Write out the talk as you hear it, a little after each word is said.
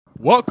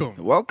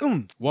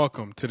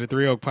Welcome to the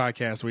Three Oak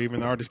Podcast, where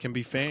even the artists can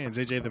be fans.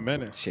 AJ the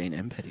Menace. Shane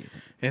and Petty.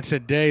 And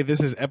today,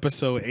 this is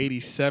episode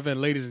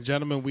 87. Ladies and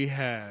gentlemen, we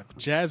have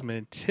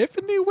Jasmine,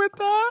 Tiffany with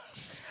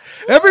us.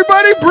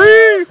 Everybody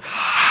breathe.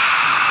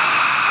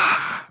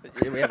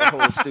 We have a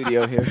whole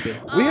studio here. So.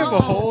 We have a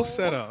whole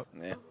setup.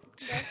 Yeah.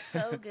 That's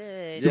so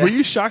good. Were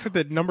you shocked at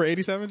the number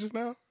 87 just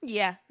now?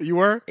 Yeah. You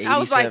were? 87. I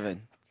was like,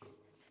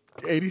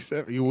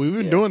 87. We've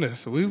been doing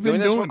this. We've been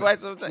doing this for quite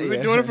some time. We've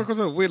been doing it for quite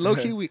some time. We're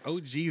low-key, we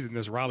OGs in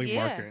this Raleigh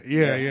market.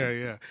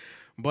 Yeah.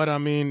 But I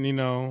mean,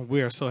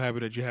 we are so happy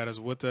that you had us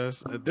with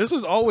us. This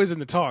was always in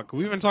the talk.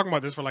 We've been talking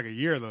about this for like a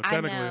year, though,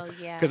 technically. I know,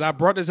 yeah. Because I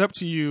brought this up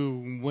to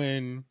you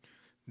when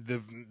the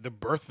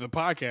birth of the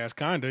podcast,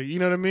 kind of. You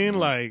know what I mean?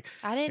 Like,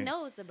 I didn't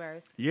know it was the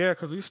birth. Yeah,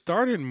 because we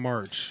started in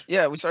March.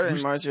 Yeah, we started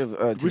in March of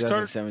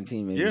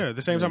 2017, maybe. Yeah,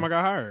 the same time I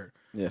got hired.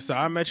 Yeah. So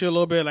I met you a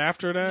little bit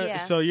after that. Yeah.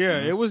 So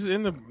it was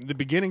in the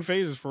beginning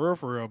phases for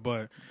real.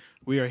 But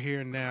we are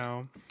here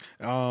now.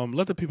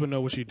 Let the people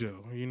know what you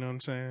do. You know what I'm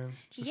saying?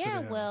 Just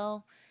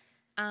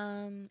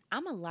I'm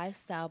a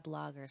lifestyle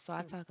blogger, so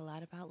I talk a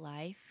lot about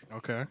life.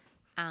 Okay.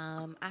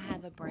 I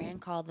have a brand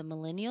called the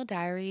Millennial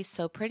Diaries.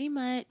 So pretty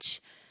much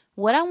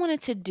what I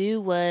wanted to do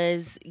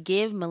was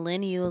give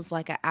millennials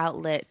like an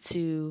outlet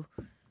to,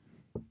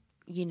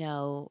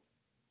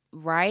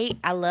 write.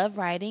 I love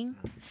writing.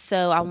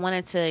 So I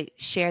wanted to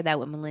share that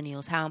with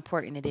millennials, how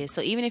important it is.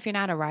 So even if you're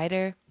not a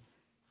writer,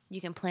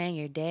 you can plan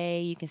your day,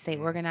 you can stay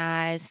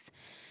organized,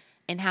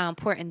 and how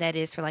important that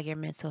is for like your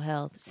mental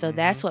health. So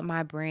that's what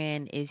my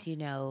brand is,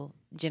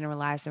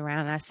 generalized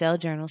around. I sell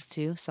journals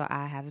too, so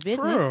I have a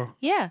business. For real?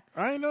 Yeah.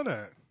 I didn't know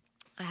that.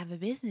 I have a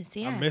business,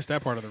 yeah. I missed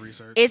that part of the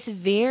research. It's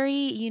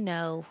very,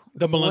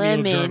 the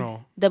Millennial women,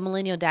 Journal. The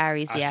Millennial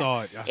Diaries, yeah. I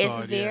saw it.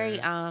 It's very,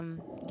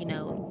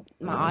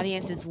 my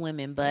audience is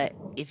women, but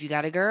if you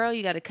got a girl,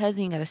 you got a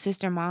cousin, you got a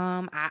sister,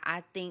 mom,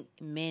 I think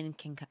men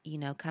can,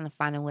 kind of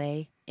find a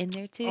way in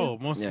there too. Oh,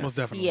 most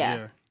definitely,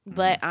 yeah.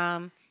 But,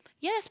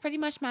 it's pretty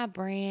much my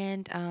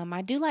brand.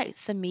 I do like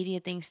some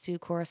media things too,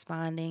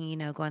 corresponding,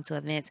 going to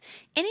events.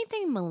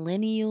 Anything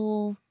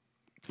millennial,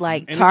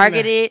 like anything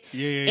targeted.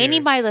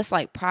 Anybody that's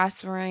like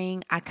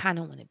prospering, I kind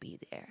of want to be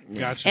there.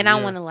 Gotcha. And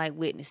I want to like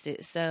witness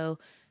it. So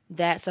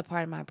that's a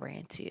part of my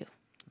brand too.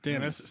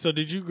 Damn, so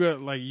did you go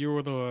like you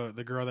were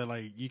the girl that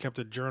like you kept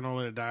a journal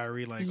and a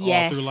diary like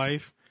yes. all through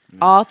life?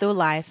 All through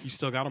life. You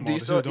still got them all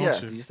too,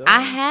 don't you? Do you still I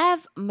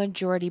have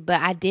majority,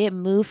 but I did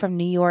move from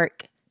New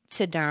York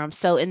to Durham.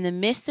 So in the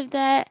midst of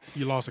that,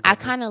 you lost a I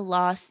couple. kind of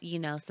lost,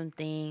 some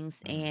things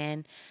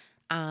and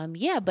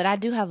but I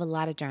do have a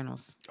lot of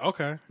journals.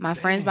 Okay. My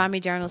friends buy me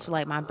journals for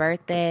like my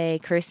birthday,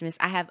 Christmas.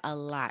 I have a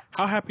lot.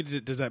 How happy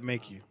does that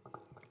make you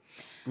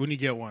when you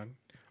get one?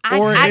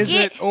 Or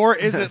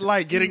is it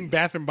like getting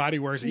Bath and Body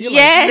Works?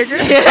 Yes.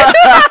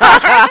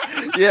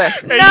 Yeah.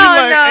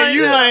 And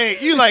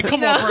you like,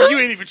 come on, bro. You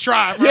ain't even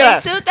tried, bro. Yeah.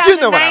 In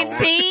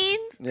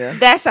 2019,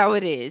 that's how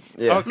it is.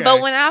 Yeah. Okay.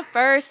 But when I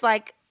first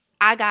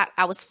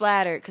I was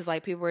flattered because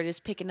like people were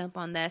just picking up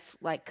on that's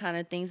like kind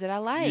of things that I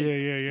like.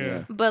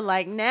 Yeah. But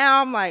like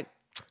now I'm like,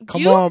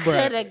 Come you on, bro.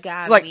 could have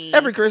got Like me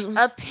every Christmas.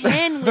 a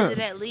pen with it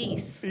at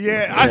least.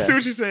 Yeah, I see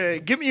what you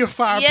said. Give me a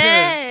 5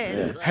 pen.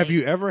 Yes. Have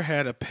you ever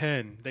had a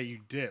pen that you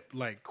dip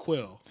like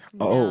quill?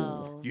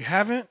 No. You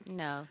haven't?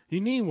 No.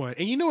 You need one.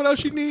 And you know what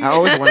else you need? I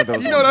always wanted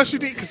those. You know what else you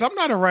need? Because I'm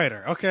not a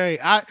writer, okay?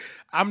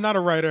 I'm not a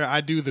writer.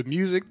 I do the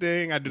music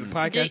thing. I do the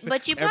podcast thing.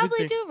 But you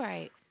probably everything. do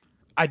write.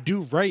 I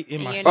do write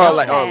in my your cell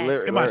notepad.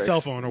 phone. In my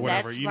cell phone or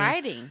whatever. That's you know?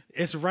 writing.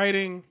 It's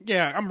writing.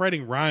 Yeah, I'm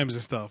writing rhymes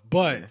and stuff.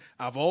 But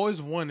I've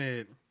always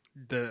wanted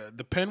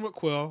the pen with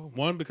quill.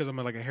 One, because I'm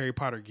like a Harry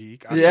Potter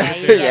geek. Yeah,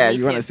 me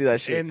you want to too. see that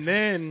shit. And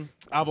then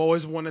I've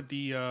always wanted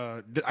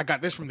I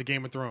got this from the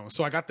Game of Thrones.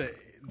 So I got the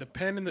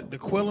pen and the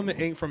quill and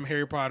the ink from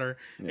Harry Potter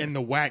and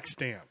the wax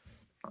stamp.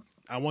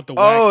 I want the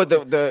wax.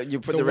 Oh, you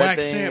put the red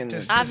wax thing.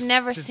 stamp. I've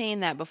never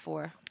seen that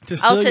before. To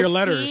seal your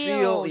letters.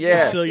 Seal, yeah.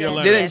 To seal your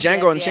letters.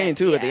 Didn't Django Unchained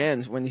too at the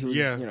end when he was,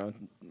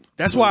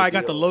 That's why I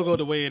got the logo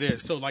the way it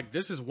is. So, like,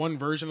 this is one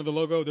version of the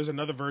logo. There's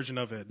another version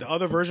of it. The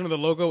other version of the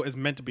logo is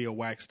meant to be a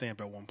wax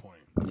stamp at one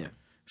point. Yeah.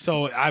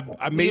 So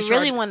I made You sure.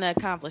 really want to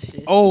accomplish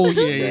this. Oh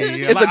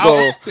yeah. It's a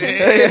goal.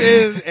 It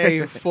is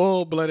a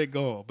full-blooded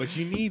goal, but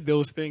you need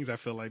those things. I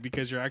feel like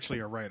because you're actually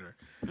a writer.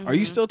 Mm-hmm. Are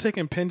you still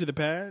taking pen to the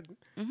pad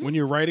when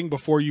you're writing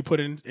before you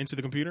put it into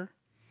the computer?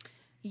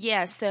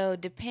 Yeah. So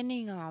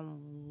depending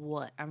on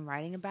what I'm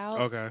writing about.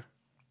 Okay.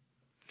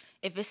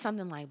 If it's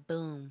something like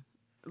boom,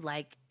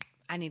 like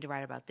I need to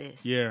write about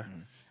this. Yeah.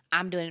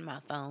 I'm doing it on my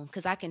phone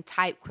because I can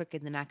type quicker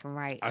than I can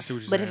write. I see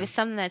what you're saying. saying. If it's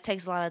something that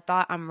takes a lot of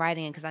thought, I'm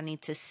writing it because I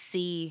need to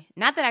see.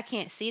 Not that I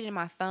can't see it in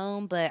my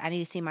phone, but I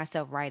need to see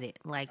myself write it.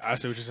 Like, I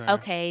see what you're saying.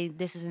 Okay,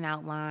 this is an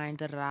outline.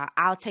 Da da da.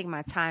 I'll take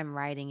my time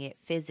writing it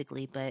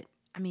physically, but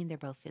I mean they're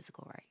both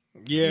physical, right?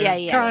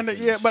 Yeah. Kind of.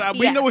 Yeah, but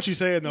we know what you're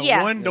saying though.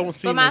 Yeah. One don't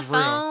seem but my as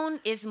real. phone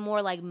is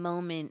more like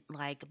moment,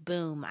 like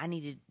boom. I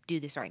need to do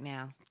this right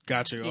now.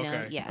 Got you. You know?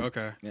 Okay. Yeah.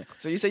 Okay. Yeah.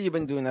 So you say you've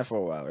been doing that for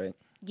a while, right?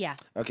 Yeah.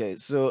 Okay,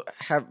 so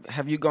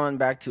have you gone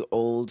back to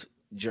old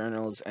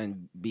journals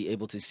and be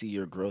able to see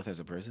your growth as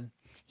a person?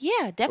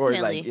 Yeah, Or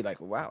definitely. like you're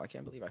like, wow, I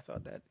can't believe I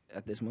thought that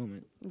at this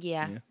moment.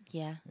 Yeah,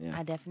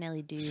 I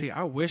definitely do. See,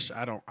 I wish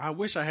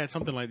I had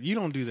something like you.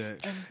 Don't do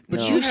that,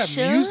 but No. you You have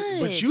should. music.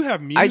 But you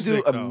have music. I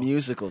do a though.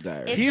 musical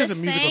diary. It's He has the a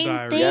musical same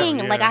diary. thing.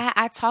 Yeah. Like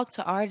I talk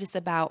to artists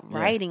about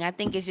writing. I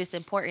think it's just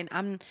important.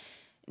 I'm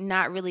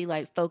not really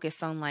like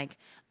focused on like,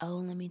 oh,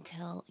 let me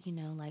tell,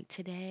 like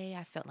today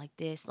I felt like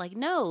this. Like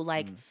no,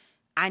 like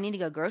I need to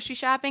go grocery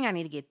shopping. I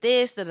need to get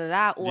this, da da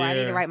da, or I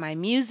need to write my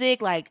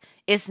music. Like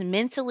it's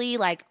mentally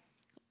like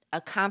a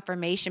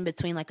confirmation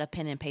between like a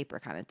pen and paper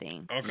kind of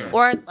thing. Okay.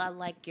 Or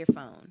like your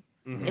phone.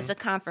 It's a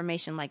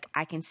confirmation. Like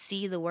I can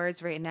see the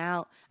words written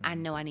out. I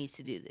know I need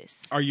to do this.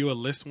 Are you a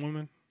list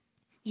woman?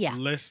 Yeah.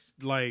 List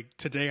like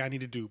today I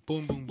need to do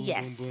boom boom boom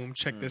Yes. boom boom.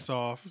 Check this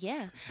off.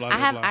 Yeah. Blah, I blah,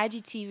 have blah.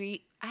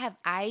 I have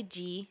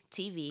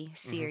IGTV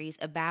series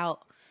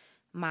about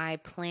my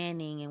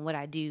planning and what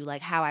I do,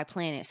 like how I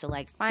plan it. So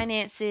like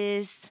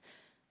finances,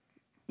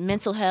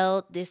 mental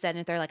health, this, that, and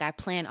the third. Like I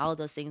plan all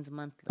those things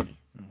monthly.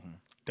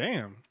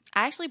 Damn.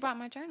 I actually brought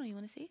my journal. You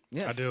want to see?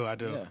 Yes. I do.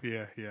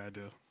 Yeah. Yeah, I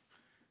do.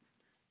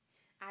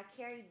 I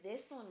carry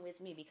this one with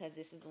me because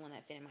this is the one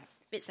that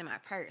fits in my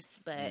purse.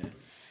 But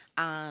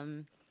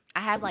I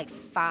have like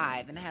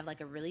 5, and I have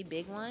like a really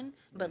big one.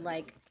 But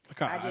like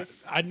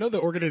I know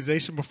the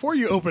organization before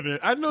you open it.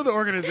 I know the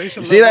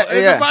organization. See level. that?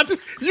 It's Yeah. about to,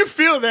 you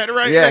feel that,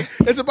 right? Yeah. Like,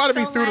 it's about to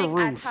be so through like, the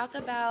roof. I talk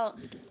about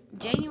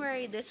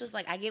January. This was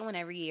like I get one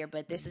every year,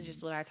 but this is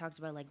just what I talked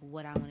about, like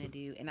what I want to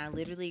do, and I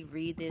literally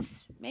read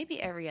this maybe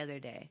every other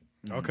day.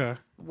 Okay.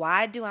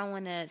 Why do I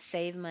want to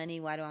save money?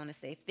 Why do I want to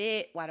stay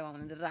fit? Why do I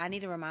want to? I need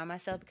to remind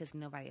myself because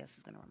nobody else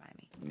is going to remind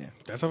me. Yeah.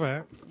 That's a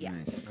fact. Yeah.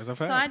 Nice. That's a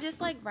fact. So I just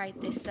like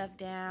write this stuff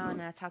down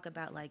and I talk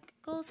about like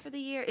goals for the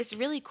year. It's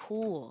really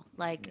cool.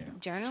 Like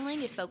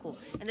journaling is so cool.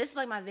 And this is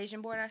like my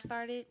vision board I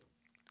started.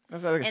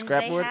 Was that like a And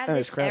scrap they board? have Oh,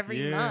 this scrap.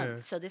 every Yeah.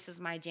 month. So this is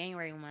my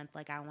January month.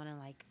 Like I want to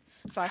like.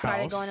 So I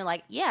started House? going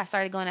to I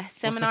started going to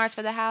seminars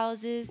for the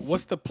houses.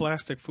 What's the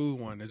plastic food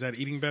one? Is that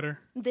eating better?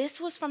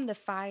 This was from the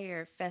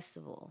Fire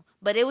Festival,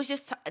 but it was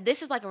just.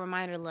 This is like a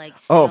reminder, like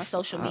Oh, on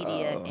social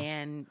media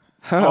and.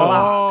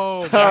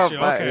 Oh, gotcha.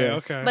 Yeah. Okay, Yeah.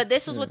 okay. But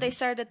this was what they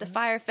served at the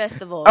Fire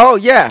Festival. Oh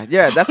yeah,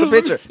 that's the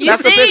picture. you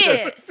That's see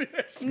the picture.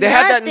 it? They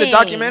had that in the Nothing.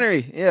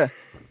 documentary. Yeah.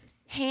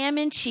 Ham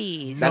and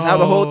cheese. That's how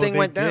the whole No, thing they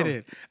went down.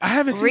 didn't. I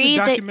haven't seen Read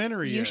the the-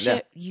 documentary You yet.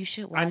 should. You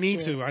should watch I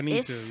need it. to. I need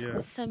It's to. Yeah.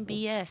 some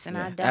BS, and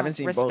Yeah. I I don't haven't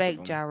seen both of respect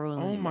them. Ja Rule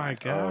Oh anymore. my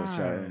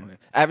god.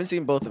 I haven't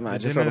seen both of them. I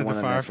just saw Dinner the at one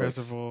the on Fire Netflix.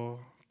 Festival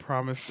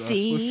promised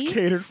See? us was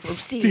catered from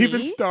See?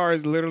 Steven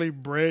Starr's literally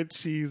bread,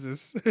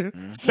 cheeses,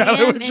 Mm-hmm. salad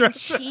Ham with and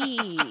dressing.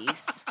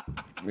 cheese.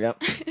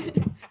 Yep.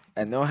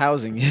 And no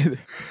housing either.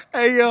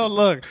 Hey yo,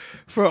 look,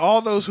 for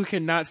all those who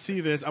cannot see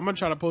this, I'm gonna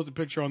try to post a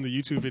picture on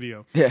the YouTube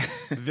video. Yeah.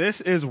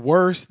 This is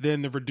worse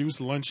than the reduced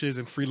lunches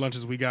and free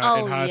lunches we got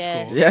in high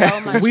school. Yeah. So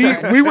much We-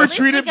 worse. we were At least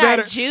treated we got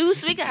better.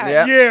 Juice. We got.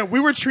 Yeah. Yeah, we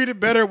were treated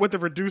better with the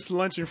reduced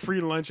lunch and free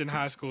lunch in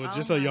high school,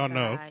 just so Oh my y'all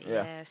know. God,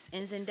 Yeah. Yes,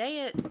 and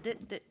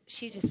Zendaya,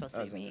 she's just supposed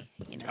to be me.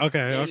 You know.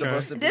 Okay, okay.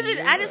 Supposed to be This is.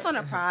 you, I just but-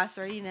 want to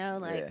prosper, like.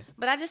 Yeah.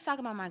 But I just talk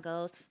about my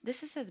goals.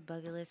 This is says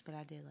bucket list, but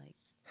I did like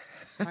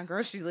my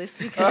grocery list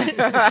because,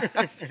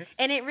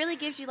 and it really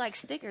gives you like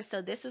stickers.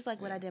 So this was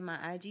like what I did my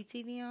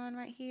IGTV on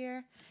right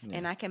here,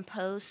 and I can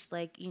post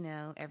like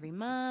every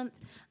month.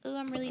 Oh,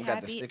 I'm really You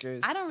got the happy. stickers?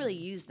 I don't really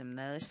use them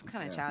though. It's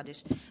kind of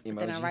childish. But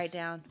then I Emojis? write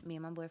down me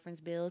and my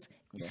boyfriend's bills.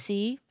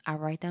 See, I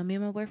write down me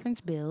and my boyfriend's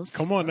bills.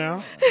 Come on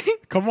now.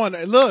 Come on.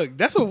 Look,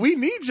 that's what we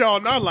need y'all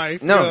in our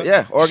life. No,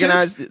 yeah,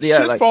 organized, Shit's, yeah,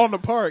 shit's like- falling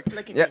apart.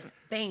 Look at Yeah. this.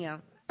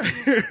 Bam.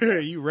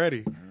 You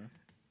ready?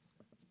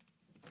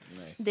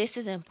 This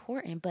is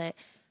important, but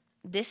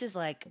this is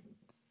like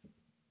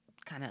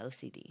kind of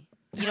OCD.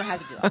 You don't have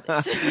to do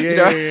all this.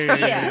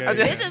 Yeah.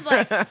 This is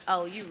like,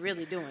 oh, you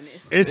really doing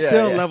this? It's Yeah,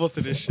 still yeah. levels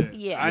to this shit.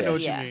 Yeah, I know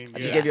what yeah. you mean. I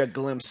Yeah. just gave you a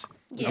glimpse.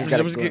 Yeah. Just got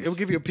a It glimpse. will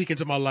give you a peek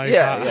into my life.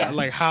 Yeah, how, yeah.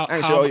 Like how I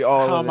can show you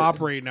all how of I'm it.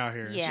 operating out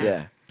here. Yeah.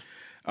 Yeah.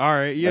 All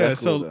right. Yeah.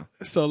 that's cool, though.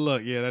 So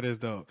look. Yeah, that is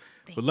dope.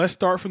 But let's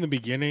start from the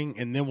beginning,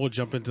 and then we'll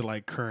jump into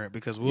like current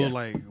because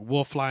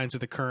we'll fly into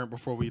the current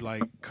before we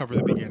like cover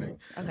the beginning.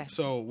 Okay.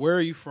 So where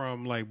are you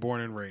from? Like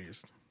born and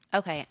raised?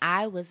 Okay,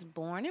 I was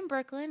born in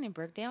Brooklyn, in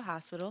Brookdale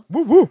Hospital.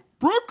 Woo woo.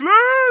 Brooklyn.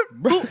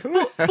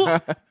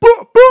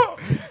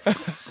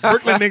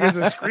 Brooklyn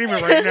niggas are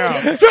screaming right now.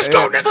 Let's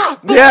go, nigga.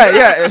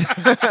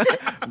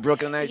 Yeah.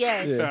 Brooklyn Nights.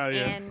 Yes, Yeah. Yeah.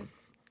 and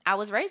I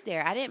was raised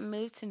there. I didn't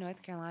move to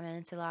North Carolina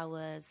until I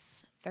was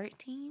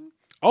 13.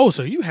 Oh,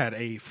 so you had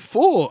a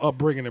full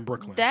upbringing in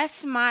Brooklyn.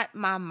 That's my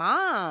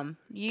mom.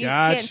 You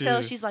Got can't tell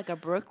you. she's like a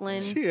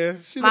Brooklyn.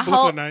 She's my a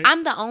Brooklynite.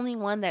 I'm the only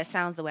one that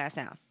sounds the way I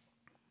sound.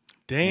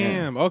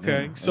 Damn.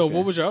 Okay. Yeah, So okay.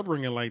 what was your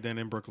upbringing like then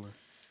in Brooklyn?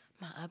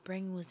 My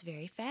upbringing was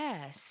very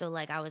fast. So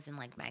like I was in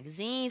like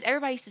magazines.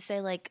 Everybody used to say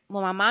like,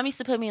 well, my mom used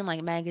to put me in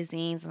like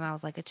magazines when I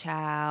was like a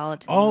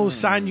child. Oh,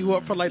 sign you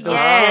up for like those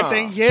Yes.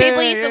 thing. Yeah.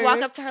 People used to yeah, walk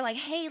yeah. up to her like,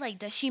 hey, like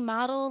does she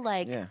model?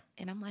 Like, Yeah.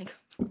 and I'm like,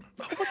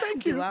 Oh,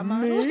 thank you. do I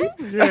model? Me?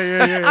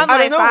 Yeah. I'm I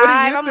like don't know. What do you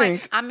five. I'm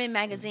think? like, I'm in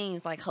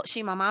magazines. Like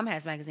my mom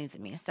has magazines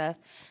of me and stuff.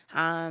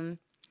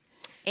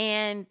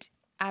 And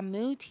I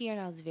moved here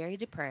and I was very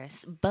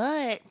depressed.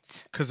 But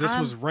because this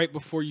was right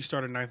before you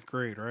started ninth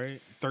grade, right?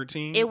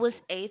 13. It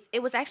was eighth.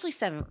 It was actually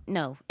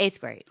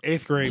eighth grade.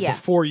 Eighth grade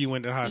before you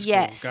went to high school.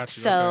 Yes. Got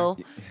you. So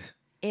okay.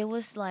 it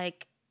was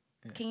like,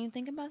 can you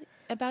think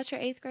about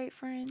your eighth grade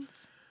friends?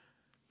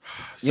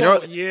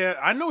 So, yeah,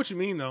 I know what you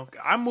mean, though.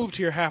 I moved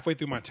here halfway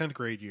through my 10th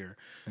grade year.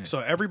 So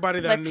everybody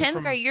that I knew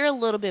 10th grade, you're a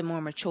little bit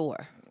more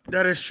mature.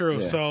 That is true.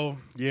 Yeah. So,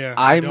 yeah.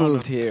 I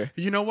moved here.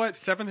 You know what?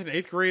 7th and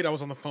 8th grade, I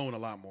was on the phone a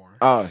lot more.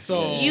 Oh,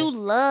 so you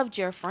loved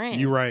your friends.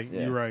 You're right.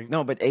 Yeah. You're right.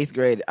 No, but 8th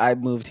grade, I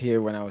moved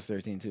here when I was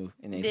 13, too,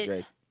 in 8th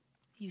grade.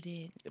 You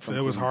did. So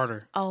it was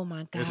harder. Oh,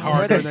 my God. It's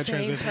hard during that Same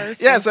transition.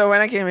 person. Yeah, so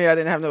when I came here, I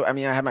didn't have I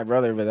had my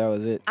brother, but that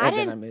was it. I'm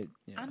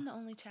the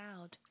only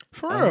child.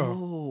 For real.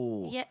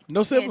 Oh. Yeah.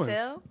 No siblings. Can't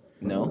tell?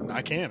 No.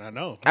 I can. I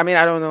know. I mean,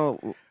 I don't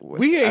know.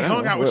 We ain't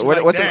hung out with you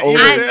what's like that. an older?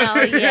 I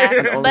know,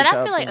 yeah. An But I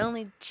only feel like child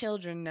only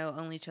children know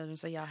only children,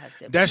 so y'all have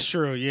siblings. That's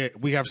true. Yeah.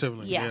 We have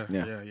siblings. Yeah.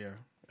 Yeah.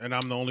 And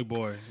I'm the only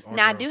boy.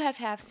 Now, I do have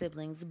half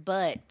siblings,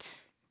 but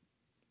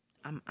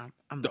I'm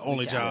the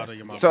only child of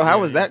your mom. So how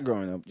was that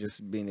growing up?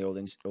 Just being the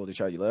older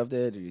child, you loved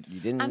it, or you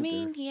didn't? I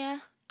mean, yeah.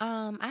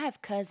 I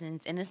have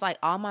cousins, and it's like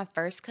all my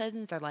first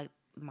cousins are like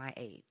my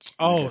age.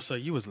 Oh, so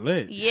you was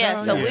lit. Yeah,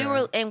 Hell so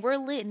yeah. we're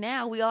lit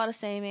now. We all the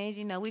same age,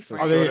 you know. We So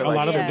Are they a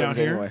lot of them siblings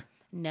down here? anyway.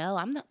 No,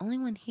 I'm the only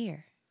one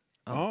here.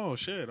 Oh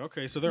shit.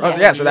 Okay, so they're Oh, all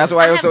yeah, so that's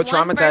why it was I so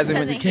have one first traumatizing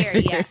when you cousin came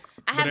here. here. Yeah,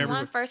 I have everyone-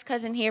 one first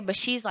cousin here, but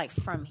she's like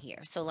from here,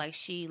 so like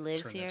she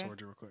lives Turn here. that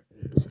towards you real quick.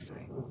 Yeah, just,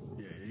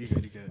 yeah, you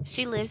good. You good.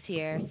 She lives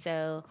here,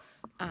 so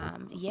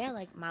yeah,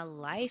 like my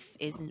life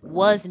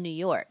was New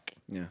York,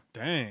 Yeah.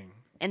 Dang.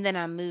 and then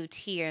I moved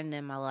here, and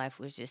then my life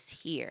was just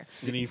here.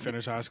 Then he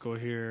finished high school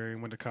here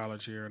and went to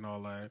college here and all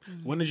that.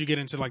 Mm-hmm. When did you get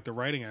into like the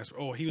writing aspect?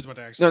 Oh, he was about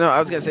to ask. No, I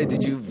was gonna say,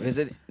 did you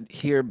visit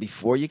here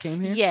before you came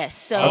here? Yes,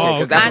 so Oh,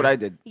 because that's my- what I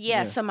did.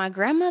 Yeah, so my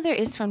grandmother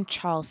is from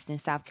Charleston,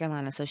 South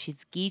Carolina, so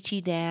she's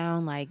Geechee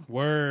down, like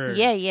Word.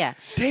 yeah.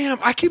 Damn,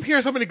 I keep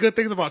hearing so many good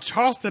things about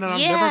Charleston and I've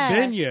never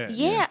been yet.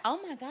 Yeah. Oh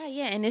my God.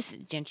 Yeah. And it's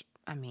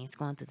I mean, it's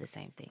going through the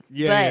same thing.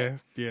 Yeah.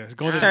 It's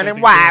going to the Turning same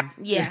thing white.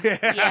 too.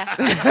 Yeah.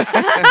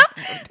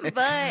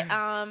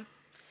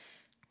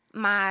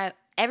 But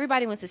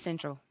everybody went to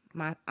Central.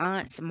 My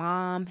aunts,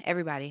 mom,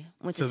 everybody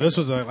went to So Central. this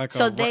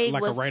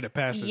was a rite of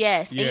passage.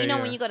 Yes. Yeah, And you know,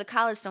 yeah. when you go to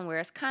college somewhere,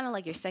 it's kind of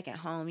like your second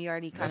home. You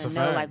already kind That's a of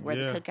know fact, like where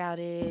yeah. the cookout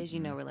is, you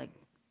know, where like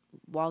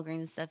Walgreens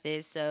and stuff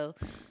is. So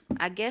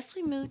I guess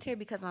we moved here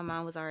because my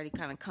mom was already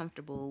kind of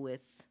comfortable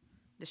with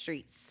the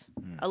streets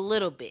a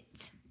little bit.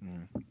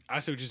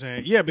 I see what you're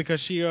saying. Yeah, because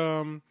she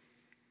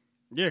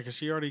because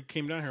she already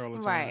came down here all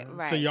the time.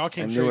 Right. So y'all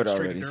came I knew straight it to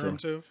already, Durham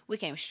so- too? We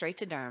came straight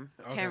to Durham,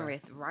 Okay.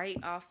 Penrith, right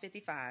off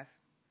 55.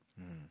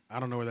 I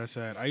don't know where that's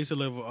at. I used to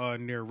live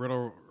near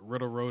Riddle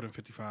Road in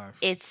 55.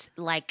 It's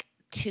like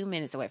 2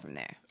 minutes away from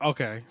there.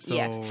 Okay. So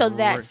yeah, so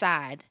that right-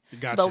 side.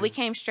 Gotcha. But we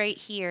came straight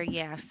here.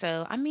 Yeah,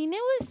 so I mean,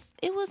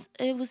 it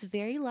was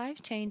very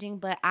life changing.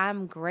 But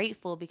I'm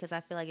grateful because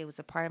I feel like it was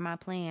a part of my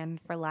plan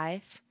for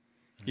life.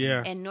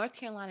 Yeah. And North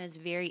Carolina is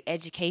very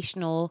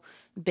educational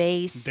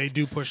based. They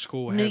do push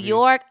school New heavy.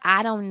 York,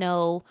 I don't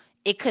know.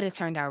 It could have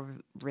turned out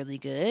really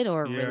good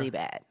or Yeah. really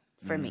bad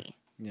for me.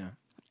 Yeah.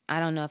 I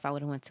don't know if I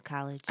would have went to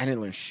college. I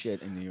didn't learn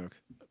shit in New York.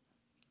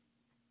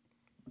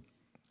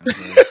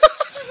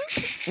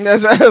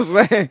 That's what I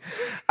was saying.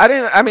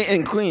 I mean,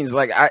 in Queens,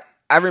 like,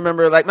 I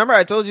remember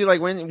I told you,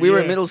 like, when we were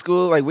in Yeah. middle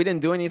school, like, we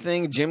didn't do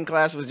anything. Gym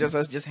class was just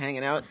us just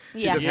hanging out.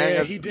 She Yeah. just hang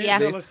Yeah, us- he did Yeah.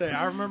 tell us that.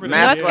 I remember that.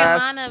 Math North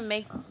class. Carolina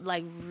make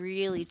like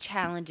really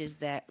challenges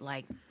that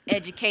like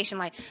education.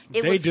 Like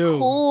it They was do.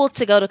 cool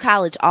to go to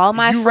college. All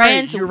my You're right.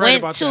 friends You're right went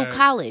about to that.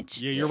 college.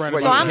 Yeah, you're right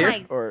What, So about I'm that. here?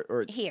 like-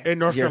 or Here. In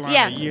North Yeah.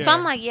 Carolina. Yeah. So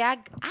I'm like, yeah,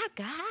 I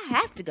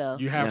have to go.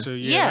 You have Yeah. to.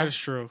 Yeah, Yeah. that is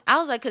true. I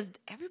was like, because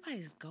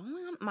everybody's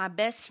going. My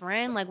best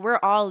friend, like, we're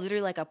all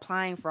literally like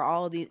applying for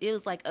all of these. It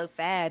was like a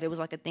fad. It was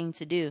like a thing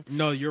to do.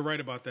 No, you're right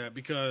about that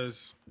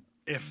because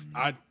if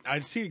I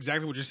see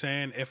exactly what you're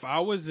saying. If I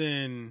was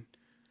in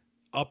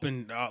up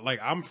in like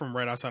I'm from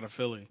right outside of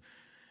Philly,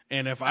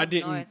 and if I Up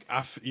didn't,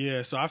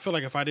 north. so I feel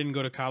like if I didn't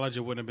go to college,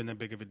 it wouldn't have been that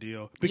big of a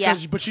deal.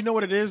 Because, but you know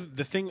what it is?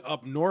 The thing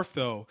up north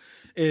though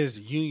is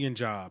union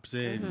jobs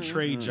and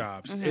trade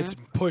jobs. It's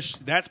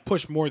pushed. That's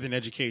pushed more than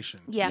education.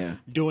 Yeah. Yeah.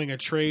 Doing a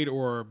trade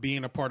or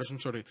being a part of some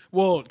sort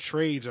of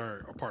trades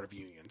are a part of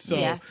unions. So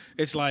Yeah.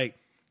 it's like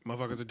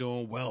motherfuckers are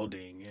doing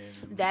welding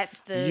and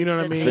That's the You know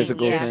what I the mean? thing,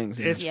 Physical yeah. things.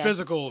 Yeah. it's Yeah.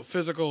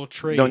 physical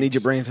trades. don't need your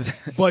brain for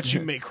that. But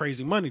you make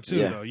crazy money too,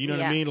 Yeah. though. You know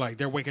what Yeah. I mean? Like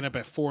they're waking up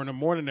at 4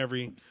 a.m.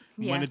 every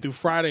Yeah. Monday through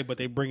Friday, but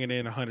they bringing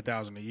in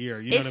 $100,000 a year.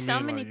 You know It's what I so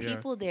mean? many Like, yeah.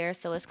 people there,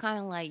 so it's kind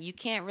of like you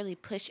can't really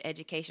push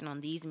education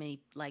on these many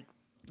like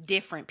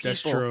different people.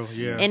 That's true.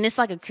 Yeah. And it's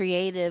like a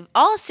creative.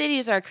 All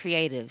cities are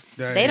creatives.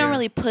 That- They don't yeah.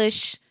 really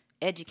push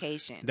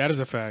education. That is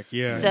a fact.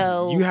 Yeah.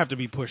 So- you have to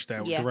be pushed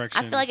that Yeah,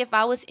 direction. I feel like if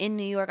I was in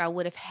New York, I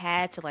would have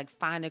had to like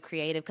find a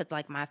creative because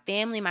like my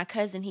family, my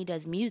cousin, he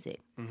does music,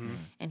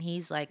 and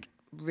he's like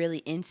really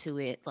into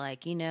it,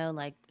 like you know,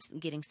 like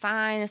getting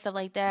signed and stuff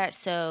like that.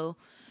 So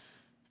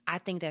I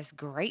think that's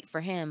great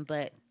for him.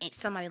 But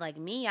somebody like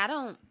me, I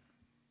don't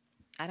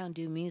I don't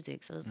do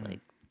music, so it's like,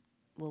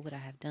 what would I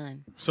have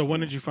done? So when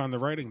did you find the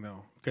writing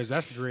though? Because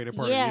that's the creative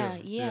part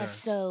of you. Yeah.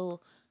 So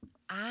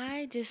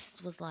I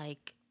just was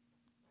like,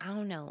 I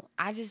don't know.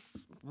 I just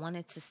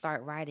wanted to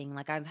start writing.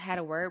 Like, I had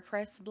a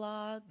WordPress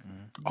blog.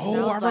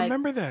 Oh, I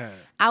remember that.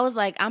 I was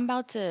like, I'm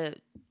about to,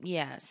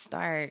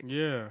 start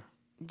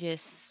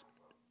just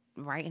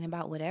writing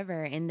about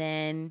whatever. And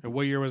then... And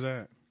what year was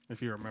that,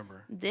 if you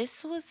remember?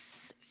 This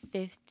was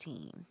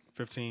 15.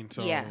 15,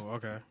 so,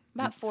 okay.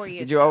 About 4 years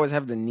Did you always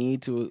have the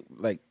need to,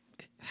 like,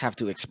 have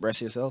to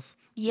express yourself?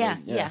 Yeah.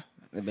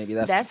 Maybe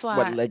that's why,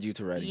 what led you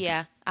to writing.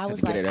 Yeah. I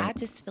was like, I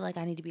just feel like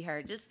I need to be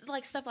heard. Just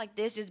like stuff like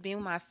this, just being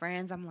with my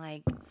friends. I'm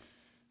like,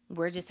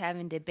 we're just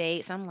having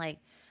debates. I'm like,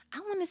 I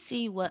want to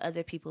see what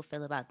other people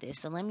feel about this.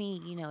 So let me,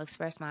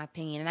 express my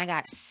opinion. And I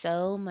got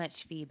so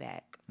much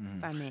feedback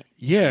from it.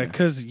 Yeah,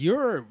 because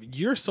your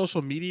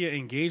social media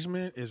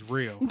engagement is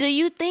real. Do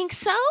you think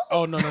so?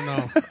 Oh, no.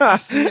 I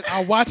see it.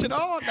 I watch it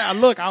all. Now,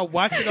 look, I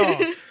watch it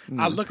all.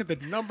 I look at the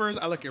numbers.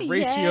 I look at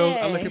ratios.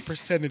 I look at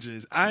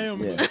percentages.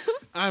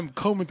 I'm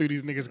combing through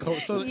these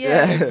niggas. So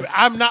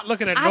I'm not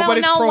looking at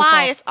nobody's profile. I don't know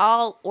why it's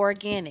all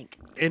organic.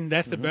 And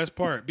that's the best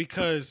part,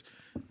 because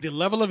the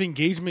level of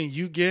engagement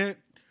you get,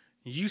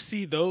 you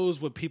see those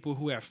with people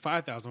who have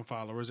 5,000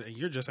 followers, and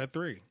you're just at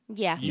 3.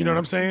 Yeah. You know what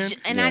I'm saying?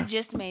 And I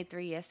just made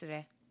 3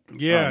 yesterday.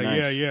 Yeah,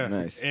 nice. yeah.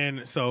 Nice.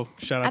 And so,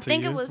 shout out to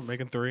you for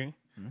making 3.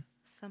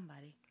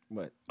 Somebody.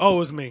 What? Oh, it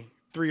was me.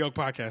 3 Oak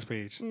Podcast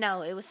page.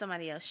 No, it was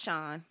somebody else.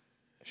 Sean.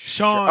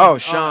 Oh,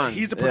 Sean.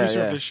 He's the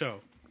producer of this show.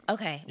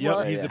 Okay. Yep,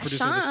 well, he's the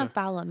producer of the show. Sean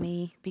followed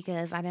me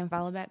because I didn't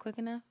follow back quick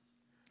enough.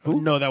 Who?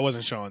 No, that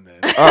wasn't Sean then.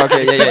 Oh,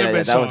 okay,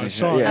 yeah. That wasn't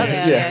Sean.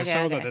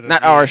 Yeah. Okay.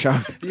 Not our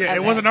Sean. Yeah,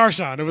 it wasn't our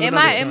Sean. It was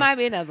another Sean. It might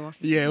be another one.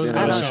 Yeah, it was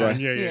another Sean.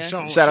 Yeah.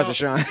 Shout out to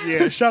Sean.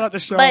 Yeah, shout out to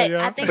Sean.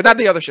 But not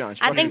the other Sean.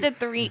 I think the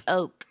 3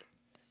 Oak.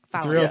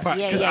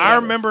 Because I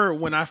remember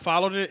when I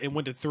followed it, it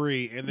went to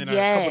 3, and then a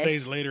couple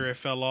days later it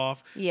fell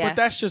off. Yeah. But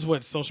that's just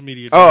what social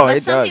media does. Oh, but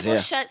it some does.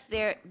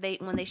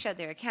 people when they shut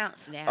their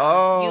accounts down,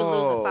 Oh, you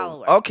lose a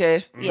follower.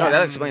 Okay. Yeah. No,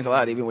 that explains a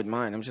lot. Even with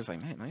mine, I'm just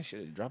like, man, I should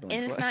have dropped it.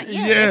 And it's not,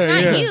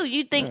 it's not you.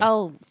 You think,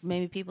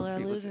 maybe people are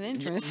losing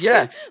interest.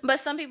 Yeah.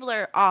 But some people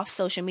are off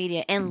social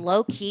media, and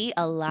low key,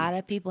 a lot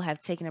of people have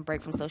taken a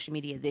break from social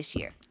media this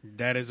year.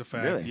 That is a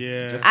fact. Really?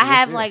 Yeah. I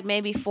have like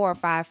maybe 4 or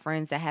 5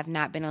 friends that have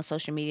not been on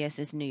social media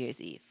since New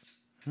Year's Eve.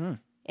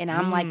 And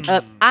I'm like,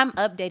 I'm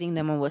updating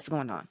them on what's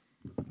going on.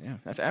 Yeah,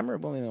 that's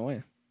admirable in a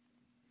way.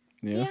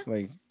 Yeah.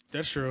 Like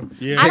that's true.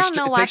 Yeah. I don't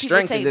know why takes people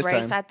strength take this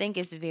breaks. time. I think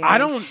it's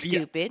very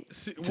stupid.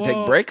 To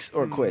take breaks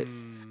or quit.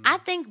 I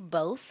think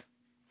both.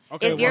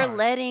 Okay, if you're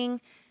letting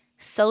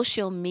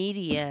social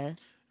media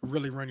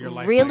really run your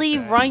life,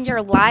 run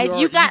your life,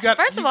 you got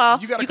first of all,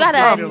 you got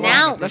to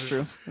announce. That's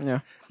true. Yeah.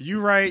 You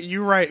right.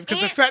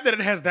 Because the fact that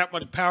it has that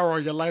much power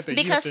on your life, that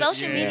because you have to,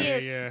 social media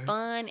is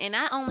fun, and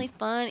not only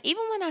fun.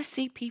 Even when I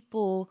see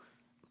people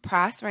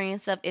prospering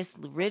and stuff, it's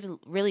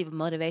really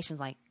motivations.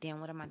 Like,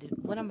 damn, what am I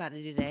about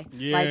to do today?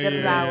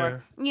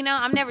 Or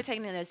I'm never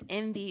taking it as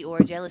envy or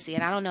jealousy,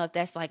 and I don't know if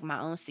that's like my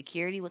own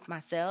security with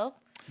myself.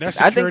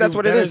 I think that's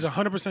what it is.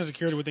 100%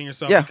 security within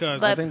yourself. Yeah,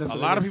 because I think that's a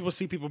lot of people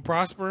see people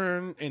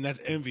prospering, and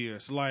that's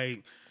envious.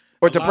 Like.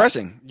 Or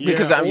depressing,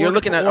 because you're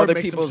looking at other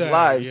people's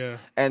lives,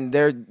 and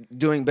they're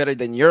doing better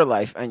than your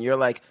life, and you're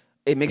like,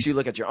 it makes you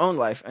look at your own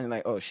life, and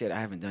like, oh shit, I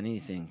haven't done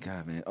anything.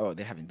 God, man,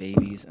 they're having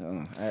babies.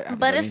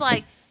 But it's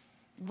like,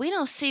 we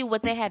don't see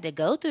what they had to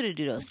go through to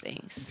do those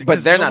things.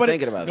 But they're not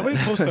thinking about nobody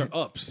that. Nobody posts their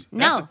ups. No,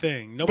 that's the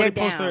thing. Nobody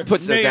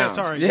puts their downs.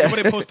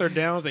 Nobody posts their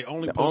downs. They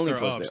only post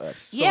their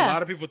ups. So a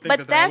lot of people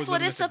think that's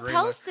what it's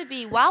supposed to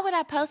be. Why would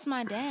I post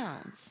my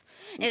downs?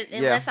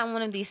 Unless I'm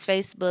one of these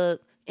Facebook,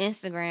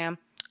 Instagram.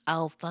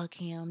 Oh, fuck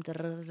him. Yeah,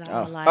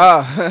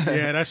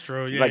 that's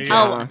true. Yeah, like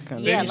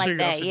like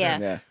that.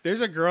 Yeah. There's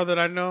a girl that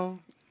I know,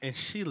 and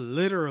she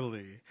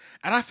literally,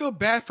 and I feel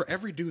bad for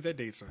every dude that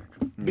dates her,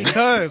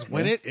 because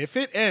if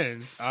it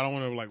ends, I don't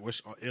want to like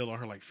wish ill on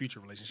her like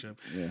future relationship.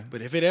 Yeah.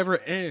 But if it ever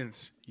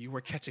ends, you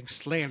were catching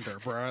slander,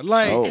 bro.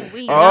 Like,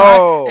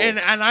 and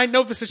I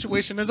know the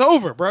situation is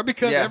over, bro,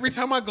 because every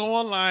time I go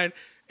online.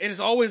 And it's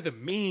always the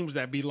memes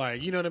that be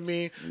like, you know what I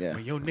mean? Yeah.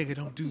 When your nigga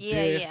don't do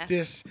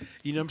this,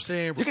 you know what I'm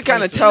saying? You can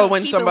kind of tell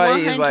when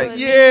somebody is like,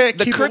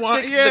 the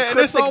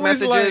cryptic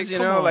messages, like, you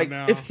know, like,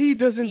 if he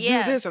doesn't do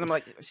this, and I'm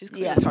like, she's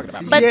talking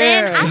about me. But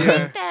then I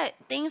think that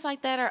things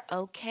like that are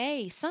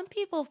okay. Some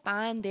people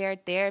find their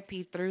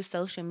therapy through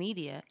social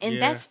media,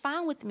 and that's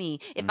fine with me.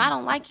 If I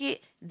don't like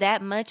it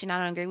that much and I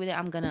don't agree with it,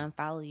 I'm going to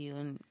unfollow you,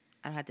 and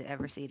I don't have to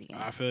ever see it again.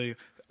 I feel you.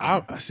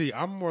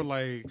 I'm more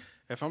like,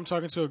 if I'm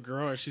talking to a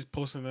girl and she's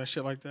posting that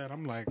shit like that,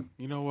 I'm like,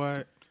 you know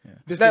what?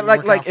 This that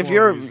like if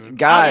you're a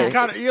guy,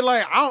 you're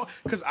like,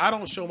 I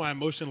don't show my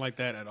emotion like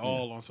that at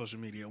all on social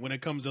media. When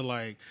it comes to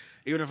like,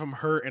 even if I'm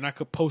hurt and I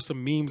could post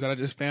some memes that I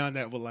just found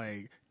that were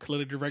like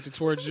clearly directed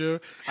towards you,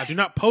 I do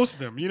not post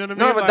them. You know what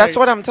I mean? No, but that's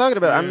what I'm talking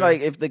about. I'm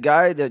like, if the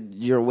guy that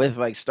you're with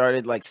like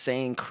started like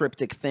saying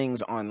cryptic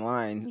things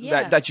online,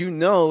 that you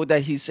know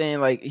that he's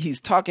saying like he's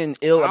talking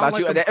ill about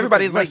you, and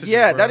everybody's like,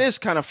 that is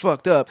kind of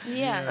fucked up.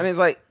 Yeah, and it's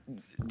like,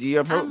 Do you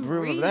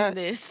approve of that?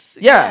 This.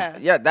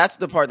 Yeah, that's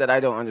the part that I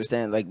don't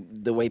understand. Like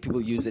the way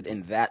people use it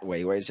in that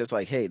way, where it's just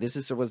like, hey, this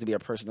is supposed to be a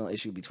personal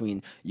issue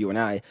between you and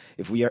I.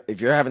 If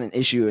you're having an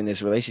issue in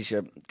this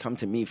relationship, come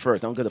to me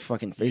first. Don't go to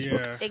fucking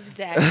Facebook. Yeah.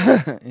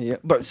 Exactly. Yeah,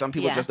 but some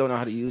people just don't know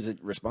how to use it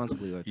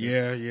responsibly. Like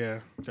that. Yeah,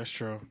 that's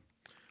true.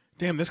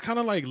 Damn, this kind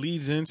of like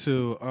leads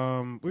into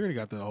we already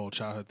got the whole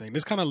childhood thing.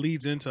 This kind of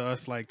leads into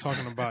us like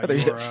talking about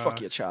your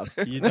fuck your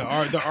childhood.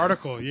 the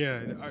article,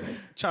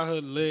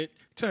 childhood lit.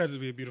 Turned out to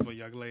be a beautiful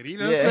young lady. You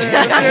know what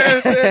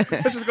I'm saying?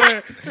 Let's just go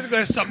ahead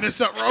and sum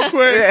this up real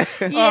quick.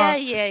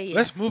 Yeah.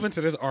 Let's move into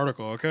this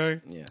article,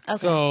 okay? Yeah. Okay.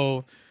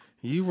 So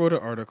you wrote an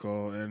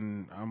article,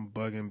 and I'm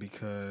bugging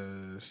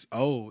because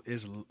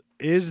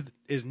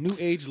is new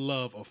age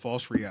love a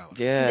false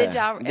reality? Yeah. Did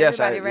y'all?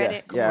 Everybody read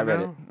it? Yeah, I read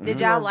it. Did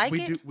y'all like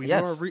it?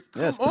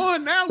 Yes. Come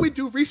on, now we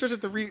do research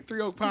at the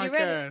Three Oak You read it?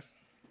 Podcast.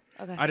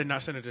 Okay. I did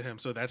not send it to him,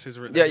 so that's his.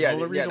 That's the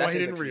only reason why he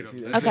didn't read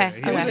them.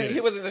 Okay. He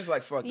wasn't just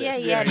like fuck this.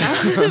 Yeah.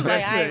 No, like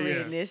That's I it, ain't yeah.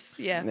 reading this.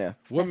 Yeah.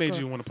 What That's made cool.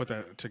 you want to put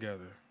that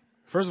together?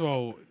 First of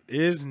all,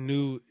 is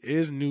new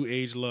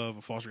age love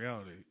a false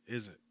reality?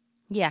 Is it?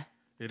 Yeah.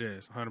 It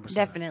is 100%.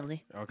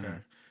 Definitely. Okay.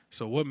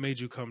 So what made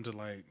you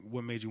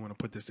want to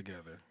put this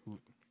together?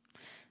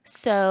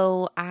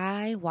 So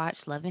I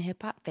watched Love and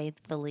Hip Hop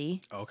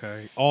faithfully.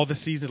 Okay. All the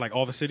seasons, like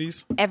all the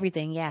cities?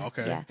 Everything, yeah.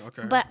 Okay, Yeah.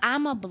 okay. But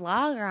I'm a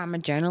blogger. I'm a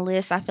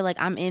journalist. I feel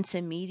like I'm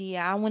into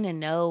media. I want to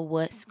know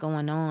what's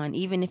going on,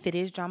 even if it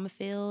is drama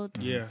filled.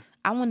 Yeah.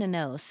 I want to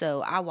know,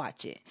 so I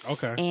watch it.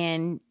 Okay.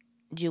 And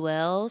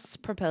Jewel's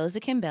proposed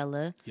to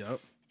Kimbella, Yep.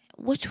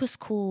 which was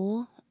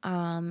cool.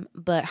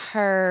 But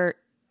her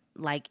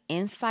like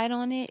insight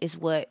on it is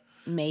what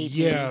made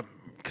me. Yeah,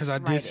 because I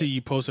did write see it.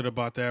 you posted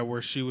about that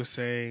where she was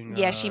saying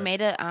Yeah, she made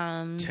a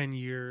 10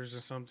 years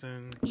or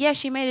something. Yeah,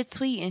 she made a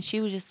tweet and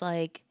she was just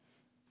like,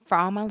 for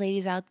all my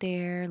ladies out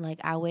there, like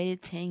I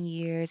waited 10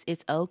 years.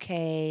 It's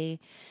okay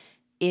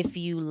if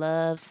you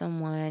love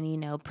someone, you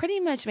know, pretty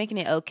much making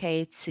it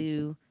okay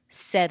to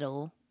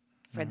settle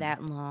for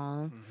that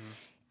long.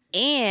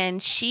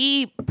 And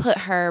she put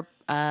her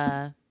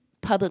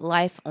public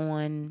life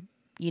on,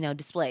 you know,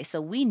 display.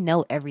 So we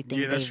know everything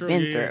they've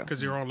been through.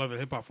 Because you're on Love and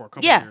Hip Hop for a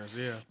couple years.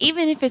 Yeah.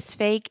 Even if it's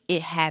fake,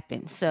 it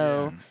happens.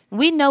 So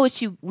we know what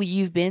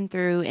you've been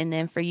through, and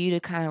then for you to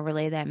kind of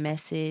relay that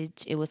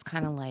message, it was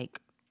kind of like,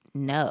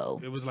 no.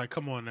 It was like,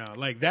 come on now.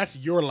 Like, that's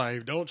your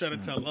life. Don't try to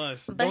tell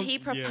us. But he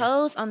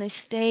proposed on this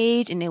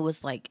stage, and it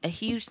was like a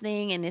huge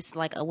thing, and it's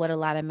like what a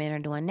lot of men are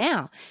doing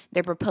now.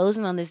 They're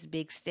proposing on this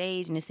big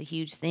stage, and it's a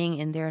huge thing,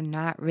 and they're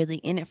not really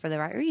in it for the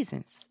right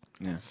reasons.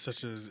 Yeah.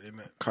 Such as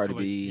Cardi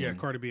B. Yeah,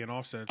 Cardi B and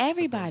Offset.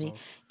 Everybody.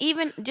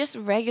 Even just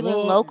regular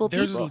local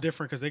theirs is a people. little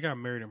different because they got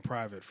married in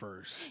private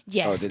first.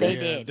 Yes, did they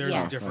they? did. Theirs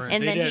Yeah. is different.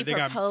 And They then did- he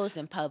proposed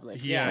in public.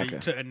 Yeah, Okay.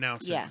 to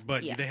announce Yeah, it.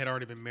 But yeah. they had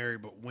already been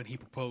married, but when he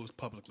proposed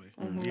publicly.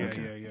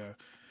 Okay.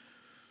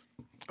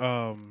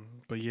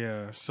 But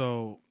yeah,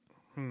 so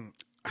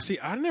see,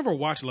 I never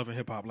watched Love and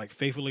Hip Hop like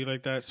faithfully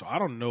like that, so I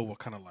don't know what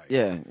kind of like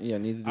Neither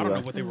do I don't know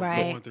what they were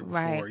going through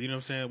before. You know what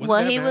I'm saying?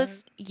 Well,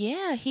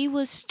 he he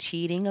was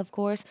cheating, of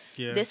course.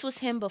 Yeah. This was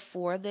him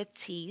before the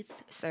teeth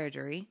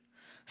surgery.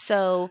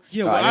 So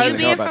Yeah, well, well, I you didn't know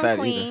being about from that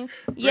Queens,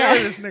 yeah,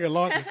 yeah, this nigga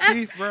lost his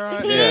teeth, bro.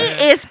 he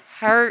Yeah. is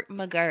hurt,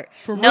 McGirt.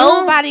 For real?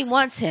 Nobody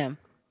wants him.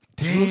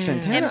 Drew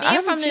Santana. And I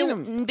haven't seen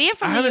him. being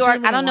from I New haven't York, seen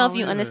him in I don't a know if while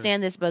you either.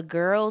 understand this, but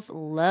girls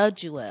love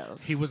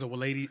Jewels. He was a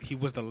lady. He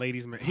was the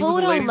ladies' man. He Who was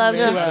the don't ladies' love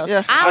man. Jewels?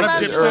 Yeah. I Out of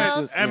love Dipset.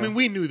 Jewels. I mean,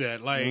 we knew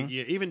that. Like,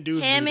 yeah, even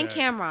dudes. Him knew and that.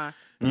 Cameron.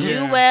 Yeah.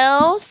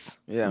 Jewels.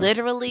 Yeah.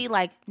 Literally,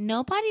 like,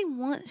 nobody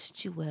wants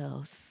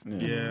Jewels. Yeah.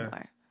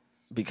 anymore.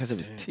 Because of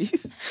his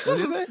teeth? What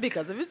did you say?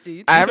 Because of his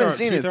teeth. I haven't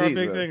seen his Teeth are a teeth.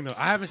 big though. thing, though.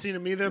 I haven't seen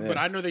them either, but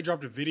I know they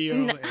dropped a video,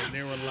 and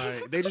they were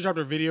like, they just dropped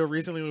a video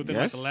recently within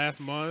like Yes. the last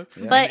month.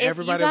 Yeah. But and if you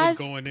everybody guys-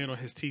 was going in on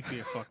his teeth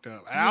being fucked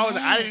up. And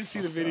I didn't see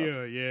the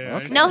video. Yeah. I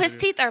didn't No, see his the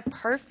teeth are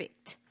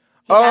perfect.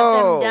 He got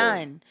Oh. them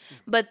done.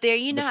 But they're,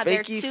 you know The how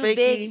they're fakey, too fakey?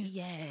 big.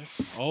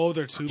 Yes. Oh,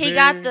 they're too big. He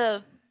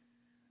got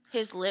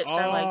his lips Oh,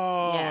 are like,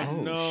 yeah.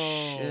 Oh,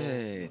 no.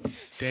 shit.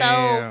 So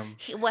Damn.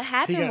 what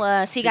happened got-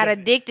 was he he got got-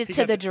 addicted he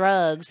to got the the-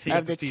 drugs He got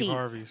of the the Steve teeth.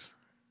 Harveys.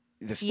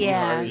 The Steve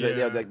Yeah. Harveys,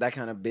 Yeah. that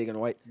kind of big and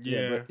white.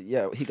 Yeah.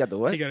 He got the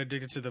what? He got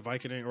addicted to the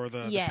Vicodin or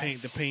the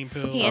Yes. pain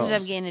pills. He ended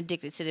up getting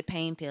addicted to the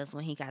pain pills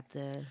when he got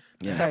the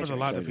Yeah. That happens a surgery.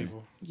 lot to Surgery.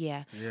 people.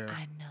 Yeah. Yeah.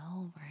 I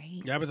know,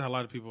 right? It happens to a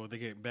lot of people. They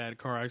get bad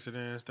car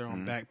accidents. They're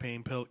on back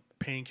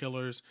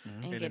painkillers,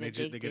 and get then they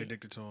get addicted.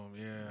 addicted to them.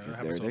 Yeah, Because that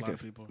happens to a they're lot of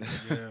addictive. people.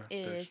 Yeah,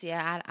 It is,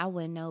 yeah. I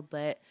wouldn't know,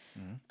 but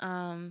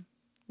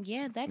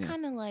yeah, that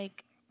kind of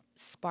like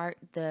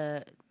sparked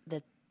the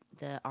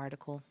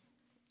article.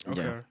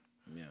 Okay.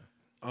 Yeah.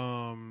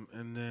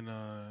 And then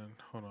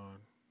hold on.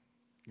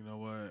 You know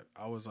what?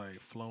 I was like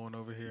flowing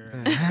over here.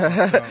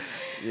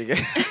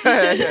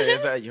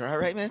 You're all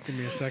right, man? Give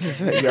me a second.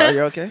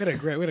 You're okay? We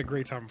had a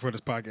great time before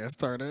this podcast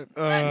started.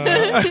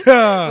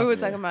 We were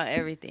talking about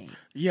everything.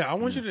 Yeah, I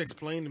want you to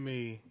explain to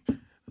me.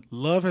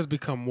 Love has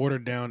become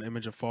watered down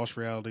image of false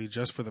reality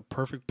just for the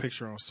perfect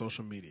picture on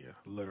social media.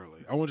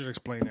 Literally, I want you to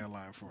explain that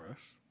line for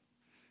us.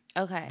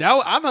 Okay. I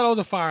thought that was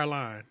a fire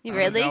line. You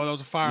really? That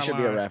was a fire line. You should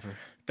be a rapper.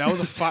 That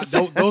was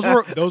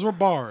those were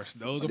bars.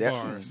 Those are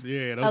bars.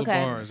 Yeah, those are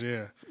bars.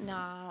 Yeah.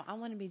 No, I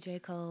want to be J.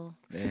 Cole.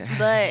 Yeah.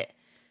 But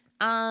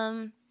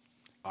I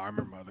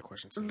remember my other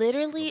questions.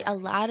 literally, a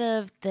lot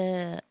of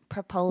the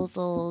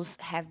proposals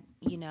have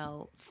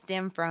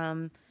stemmed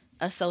from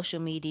a social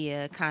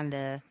media kind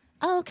of.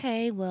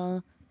 Okay,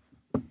 well,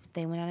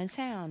 they went out of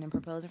town and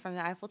proposed in front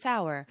of the Eiffel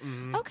Tower.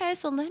 Mm-hmm. Okay,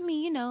 so let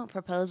me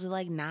propose with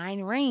like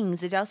 9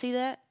 rings. Did y'all see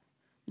that?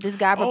 This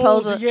guy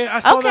proposed. Yeah, I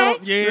saw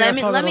that. Yeah,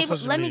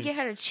 let me get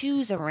her to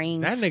choose a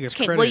ring. That nigga's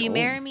credit. Will you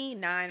marry me?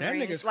 9 that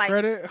rings. Nigga's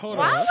credit. Hold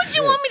why on. would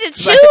you want me to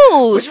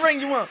choose? Which ring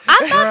you want?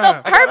 I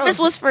thought the purpose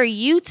was for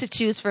you to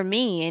choose for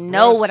me and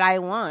know what I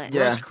want.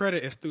 Yeah.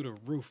 Credit is through the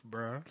roof,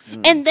 bro.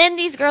 And then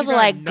these girls are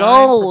like,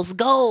 goals.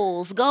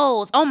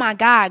 Oh my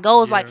God,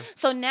 goals. Yeah. Like,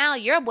 so now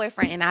your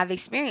boyfriend, and I've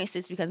experienced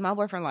this because my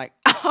boyfriend like,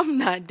 I'm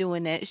not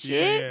doing that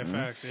shit. Yeah,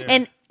 facts. Yeah.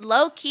 And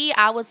low key,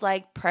 I was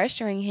like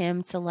pressuring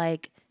him to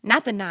like.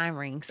 Not the 9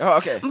 rings. Oh,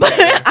 okay. But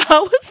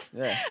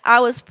I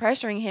was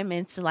pressuring him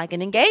into like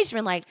an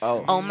engagement. Like,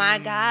 oh my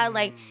God,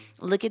 like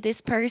look at this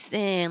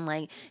person.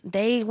 Like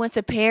they went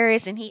to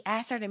Paris and he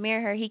asked her to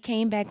marry her. He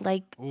came back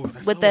like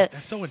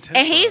that's so intense.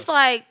 And he's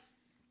like,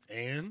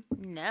 and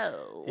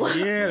no.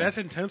 Yeah, that's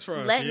intense for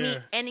us. Let me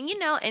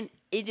and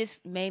it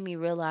just made me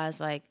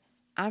realize like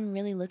I'm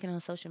really looking on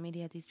social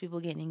media at these people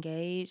getting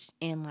engaged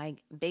and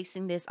like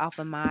basing this off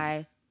of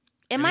my.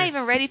 Am I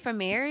even ready for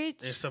marriage?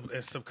 It's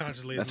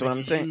subconsciously. That's what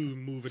I'm saying. You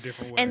move a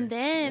different way. And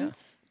then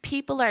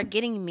people are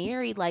getting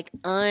married like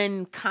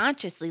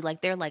unconsciously.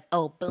 Like they're like,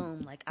 oh,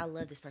 boom. Like I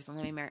love this person.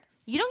 Let me marry.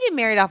 You don't get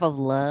married off of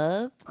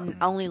love,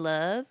 only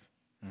love.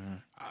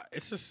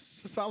 It's a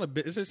solid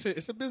bit.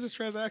 It's a business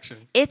transaction.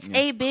 It's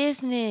a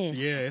business.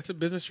 Yeah, it's a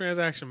business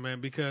transaction,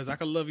 man. Because I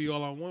can love you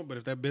all I want, but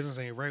if that business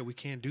ain't right, we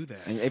can't do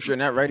that. And if you're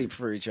not ready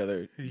for each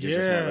other,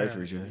 you're just not right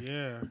for each other.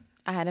 Yeah.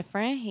 I had a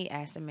friend. He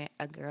asked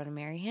a girl to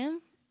marry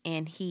him.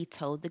 And he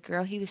told the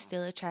girl he was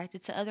still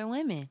attracted to other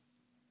women.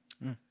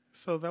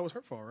 So that was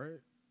her fault, right?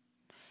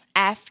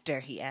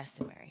 After he asked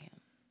to marry him.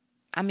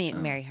 I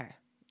mean, marry her.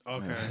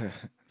 Okay.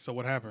 So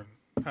what happened?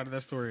 How did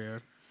that story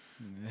end?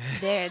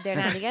 They're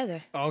not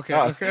together. Okay.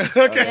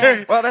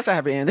 Yeah. Well, that's a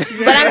happy ending.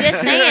 But I'm just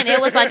saying, it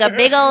was like a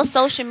big old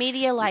social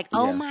media, like,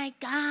 oh my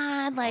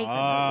God, like.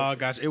 Oh,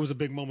 gotcha. It was a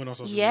big moment on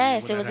social media.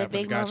 Yes, it was a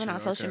big moment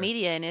on social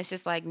media, and it's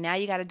just like now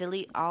you got to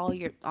delete all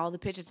the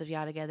pictures of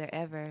y'all together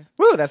ever.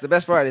 Woo, that's the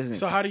best part, isn't it?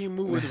 So how do you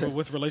move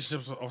with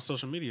relationships on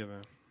social media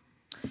then?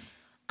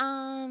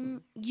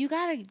 You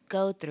got to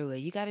go through it.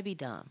 You got to be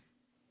dumb.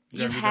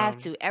 You have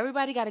to.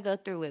 Everybody got to go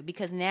through it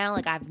because now,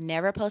 like, I've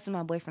never posted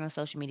my boyfriend on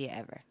social media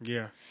ever.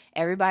 Yeah.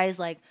 Everybody's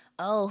like,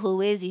 "Oh,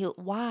 who is he?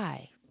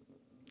 Why?"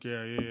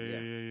 Yeah.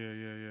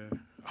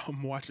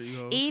 I'm watching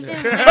you. Even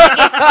when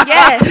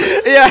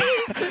yes. Yeah.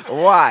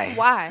 Why?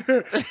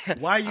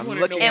 Why you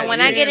want to know? And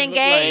when I get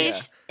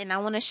engaged and I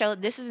want to show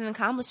this is an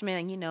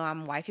accomplishment, and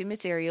I'm wifey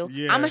material.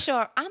 I'm gonna show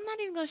her. I'm not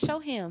even gonna show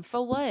him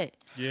for what.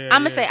 Yeah,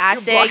 I'm gonna say I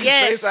said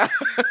yes.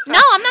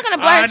 No, I'm not gonna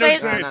blur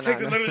his face. Take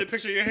literally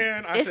picture of your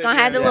hand. It's gonna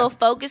have the little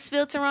focus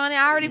filter on it.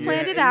 I already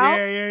planned it out.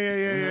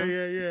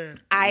 Yeah.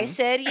 I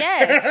said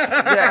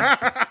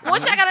yes.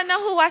 Once y'all gotta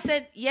know who I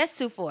said yes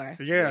to for.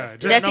 Yeah,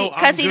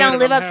 because he don't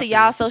live up to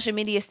y'all social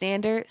media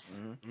standards.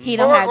 He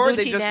don't have Gucci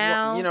they just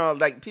down.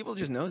 like people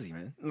just nosy,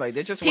 man. Like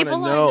they just want to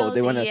know.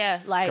 They want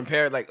to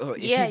compare. Like, oh,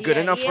 is he good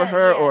enough for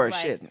her or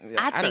shit?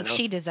 I think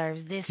she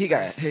deserves this. He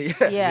got.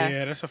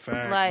 Yeah, that's a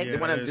fact. Like they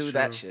want to do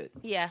that shit.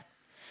 Yeah.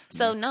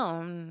 So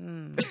no,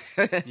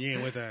 you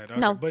ain't with that. Okay.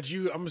 No, but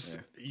you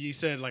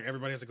said like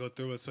everybody has to go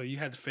through it. So you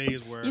had the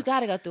phase where you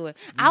got to go through it.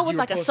 I was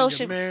like a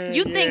social.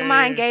 You think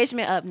my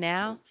engagement up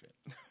now?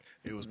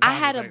 It was. I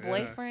had a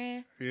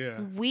boyfriend.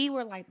 Yeah. We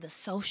were like the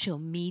social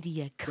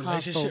media couple.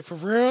 Relationship for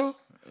real.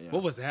 Yeah.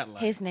 What was that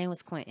like? His name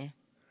was Quentin.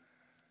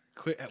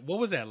 What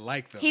was that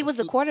like though? He was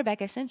a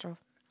quarterback at Central.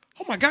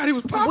 Oh my God, he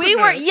was popping. We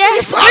were like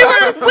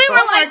the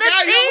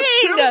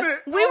thing.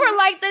 We were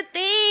like the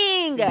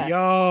thing.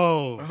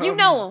 Yo, you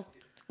know him.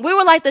 We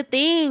were like the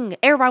thing.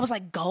 Everybody was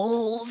like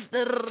goals.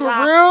 For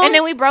real? And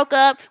then we broke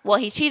up. Well,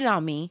 he cheated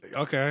on me.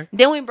 Okay.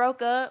 Then we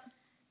broke up.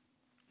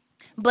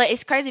 But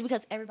it's crazy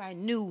because everybody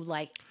knew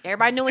when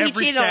he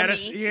cheated on me.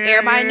 Yeah,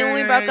 everybody knew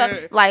when we broke up.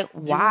 Like,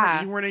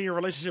 why? You weren't in your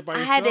relationship by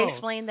yourself. I had to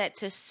explain that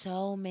to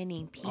so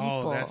many people.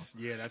 Oh, that's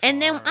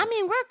and hard.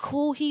 then, we're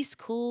cool. He's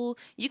cool.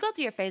 You go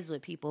through your phase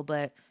with people,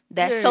 but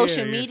that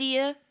social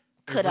media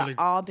could have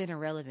all been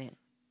irrelevant.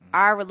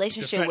 Our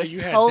relationship was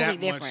totally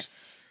different.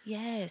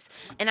 Yes.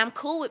 And I'm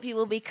cool with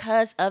people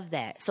because of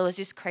that. So it's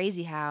just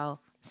crazy how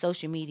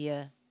social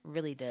media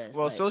really does.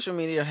 Well, social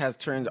media has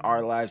turned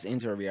our lives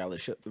into a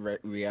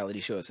reality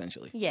show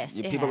essentially. Yes,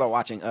 people are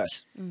watching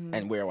us,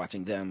 and we're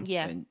watching them,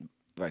 and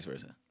vice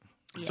versa.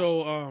 Yeah.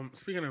 So,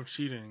 speaking of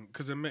cheating,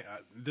 because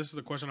this is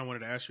the question I wanted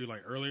to ask you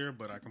like earlier,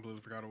 but I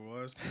completely forgot what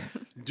it was.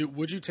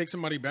 Would you take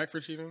somebody back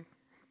for cheating?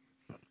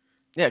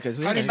 Yeah, because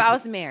if I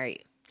was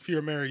married. If you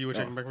were married, you would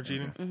take him back for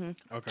cheating?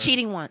 Mm-hmm. Okay.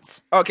 Cheating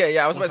once. Okay,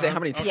 yeah, I was about to say how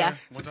many times. Yeah.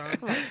 One time?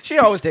 She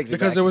always takes me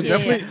Because back. there was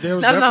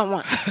definitely... Not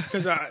once.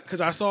 Because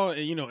I saw,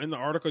 in the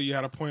article, you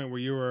had a point where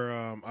you were...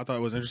 I thought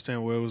it was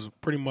interesting, where it was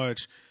pretty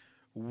much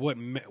what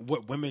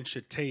women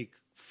should take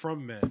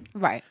from men.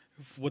 Right.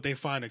 What they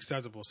find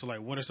acceptable. So,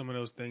 like, what are some of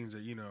those things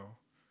that, you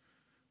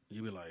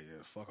be like,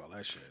 yeah, fuck all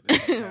that shit.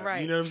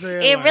 Right. You know what I'm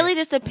saying? It like, really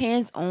just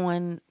depends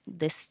on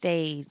the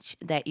stage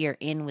that you're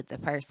in with the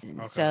person.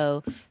 Okay.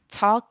 So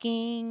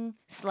talking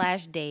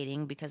 /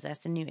 dating, because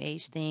that's the new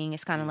age thing,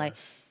 it's kind of like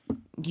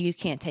you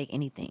can't take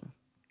anything.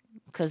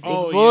 Because the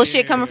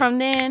bullshit coming from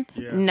then,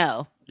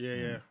 no.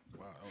 Yeah.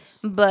 Wow, that was...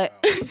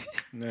 But...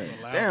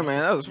 Damn,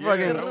 man, that was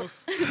fucking...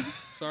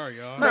 Sorry,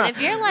 y'all. But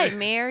if you're like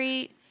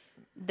married,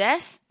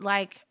 that's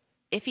like...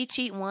 If you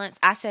cheat once,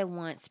 I said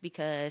once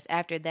because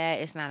after that,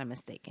 it's not a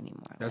mistake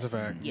anymore. That's a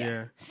fact.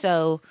 Yeah.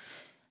 So,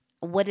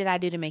 what did I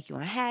do to make you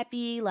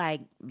unhappy?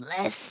 Like,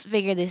 let's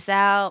figure this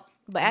out.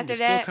 But after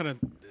that, still kind of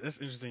that's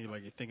interesting.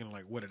 Like you're thinking,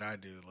 like, what did I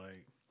do?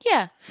 Like,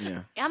 yeah.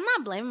 I'm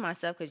not blaming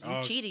myself because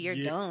you cheated.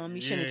 You're dumb.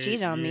 You shouldn't have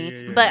cheated on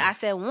me. But I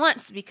said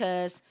once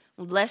because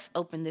let's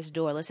open this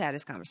door. Let's have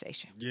this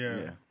conversation.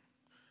 Yeah.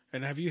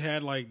 And have you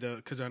had like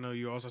because I know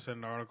you also said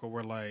in the article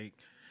where like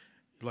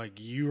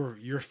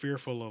you're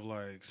fearful of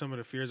like some of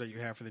the fears that you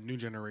have for the new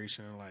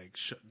generation, like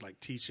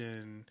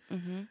teaching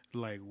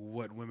like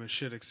what women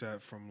should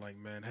accept from like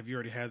men. Have you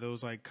already had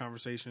those like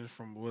conversations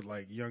with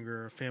like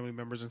younger family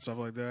members and stuff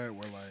like that?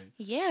 Where like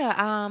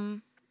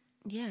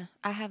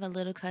I have a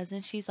little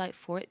cousin. She's like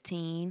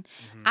 14.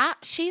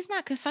 She's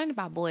not concerned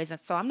about boys,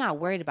 so I'm not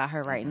worried about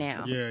her right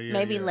now.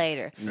 Maybe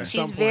later.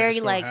 She's very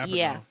like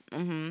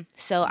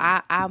So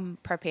I'm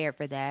prepared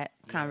for that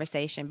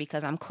conversation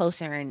because I'm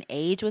closer in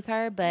age with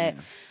her. But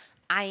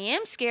I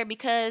am scared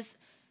because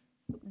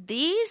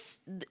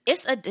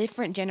it's a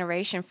different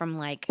generation from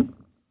like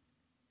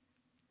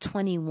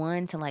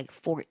 21 to like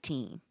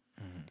 14.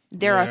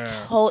 They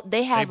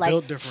have like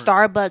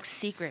Starbucks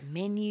secret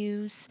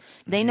menus.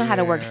 They know how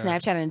to work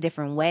Snapchat in a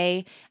different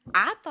way.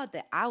 I thought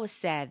that I was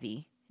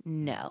savvy.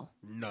 No.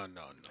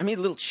 I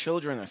mean, little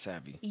children are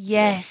savvy.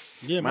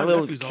 Yes. Yeah, my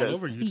little nephew's all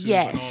over YouTube.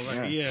 Yes. And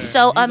all that. Yeah.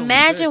 So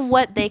imagine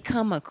what they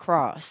come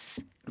across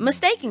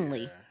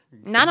mistakenly,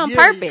 not on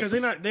purpose. Because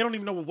they don't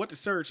even know what to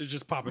search. It's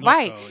just popping up.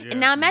 Right. And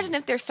now imagine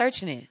if they're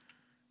searching it.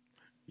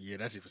 Yeah,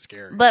 that's even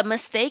scary. But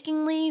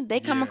mistakenly, they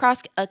come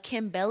across a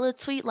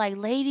Kimbella tweet like,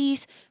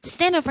 ladies,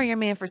 stand up for your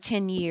man for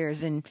 10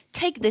 years and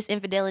take this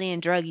infidelity and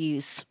drug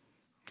use.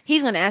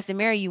 He's going to ask to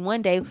marry you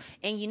one day,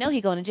 and you know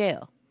he's going to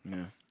jail.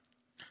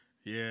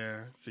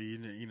 Yeah. So,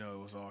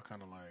 it was all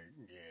kind of like,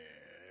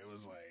 it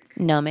was like...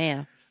 No,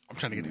 ma'am. I'm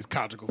trying to get these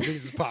conjugal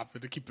things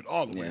popping to keep it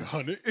all the way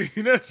 100.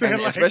 You know what I'm saying?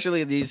 And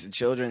especially these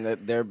children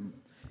that they're...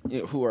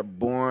 who are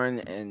born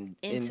and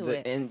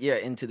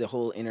into the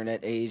whole internet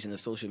age and the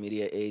social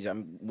media age.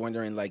 I'm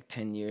wondering, like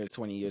 10 years,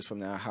 20 years from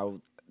now, how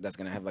that's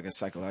going to have like a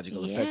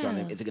psychological effect on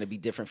them. Is it going to be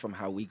different from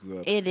how we grew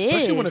up?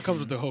 Especially when it comes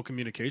with the whole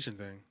communication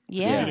thing.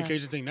 Yeah.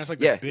 Communication thing. That's like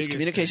the biggest. Is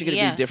communication going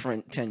to be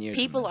different 10 years?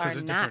 People are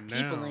not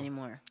people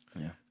anymore.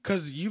 Yeah.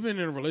 Because you've been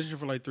in a relationship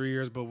for like 3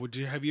 years, but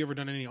have you ever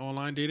done any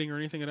online dating or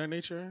anything of that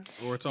nature?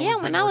 Or it's always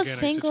been when I was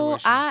single,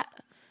 situation?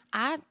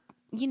 I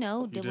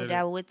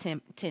dibble-dabble with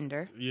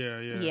Tinder.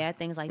 Yeah,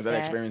 things like that. Was that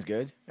experience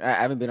good? I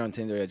haven't been on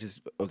Tinder. I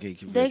just the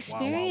experience.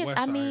 Wild West,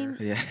 I mean,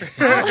 the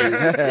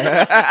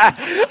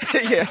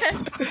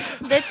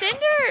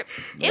Tinder.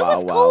 It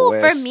was cool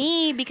for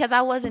me because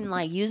I wasn't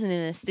like using it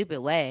in a stupid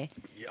way.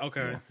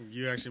 Okay,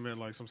 you actually met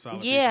like some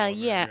solid. Yeah.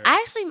 people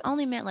I actually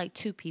only met like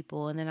 2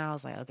 people, and then I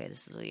was like, okay,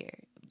 this is weird.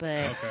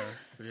 But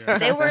yeah.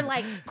 they were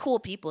like cool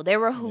people. They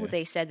were who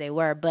they said they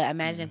were. But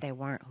imagine if they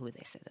weren't who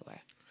they said they were.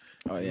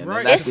 Oh yeah,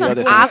 right. It's some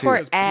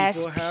awkward ass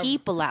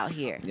people out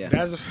here.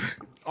 Yeah,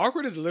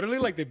 awkward is literally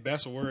like the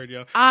best word,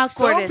 yo. Awkward.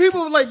 Some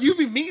people like you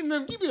be meeting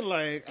them, you be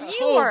like,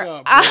 you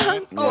are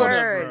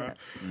awkward.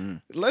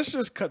 Let's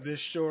just cut this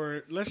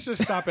short. Let's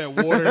just stop at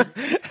water,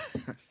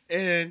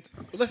 and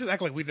let's just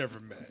act like we never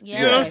met. Yes.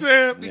 You know what I'm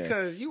saying?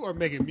 Because you are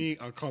making me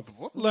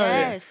uncomfortable. Like,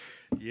 yes.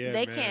 Yeah,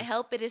 they man. can't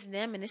help it. It's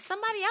them, and there's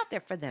somebody out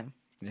there for them.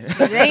 Yeah.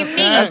 It ain't me.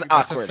 That's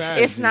awkward.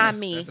 It's not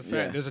me. That's a fact.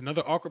 Yeah. There's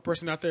another awkward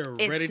person out there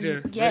ready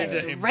to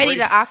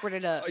awkward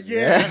it up.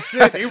 That's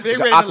it. They ready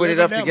to awkward it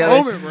up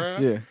together. Moment, bro.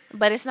 Yeah.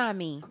 But it's not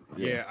me.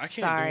 Yeah, I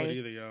can't do it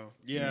either, yo.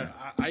 Yeah,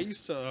 I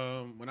used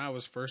to when I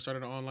was first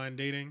started online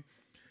dating,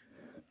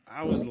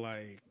 I was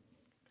like,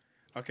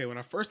 okay, when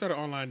I first started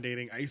online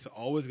dating, I used to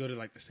always go to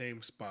like the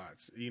same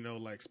spots,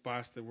 like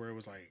spots where it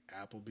was like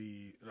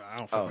Applebee's. I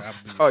don't fuck with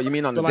Applebee's. Oh, you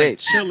mean on the like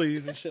dates?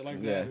 Chili's and shit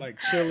like that, like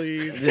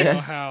Chili's,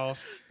 Little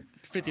House.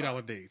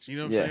 $50 dates, you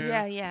know what I'm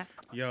saying? Yeah.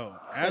 Yo,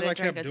 as I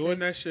kept doing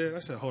that shit, I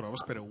said, hold on, I'm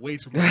spending way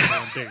too much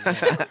on dates.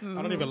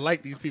 I don't even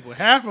like these people,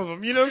 half of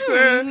them, you know what I'm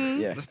saying?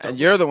 Yeah, and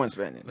you're the one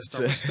spending. Let's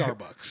start with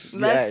Starbucks.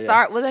 Let's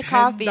start with a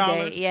coffee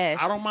date, yes.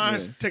 I don't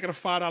mind taking a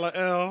 $5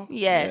 L.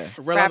 Yes,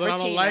 realize that I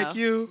don't like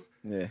you.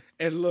 Yeah.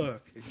 And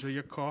look, enjoy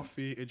your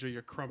coffee, enjoy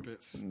your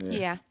crumpets.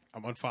 Yeah.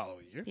 I'm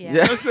unfollowing you. Yeah. You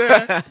know what I'm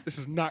saying? This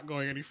is not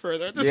going any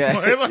further at this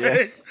point.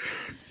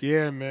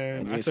 Like, man.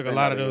 And I you took a spend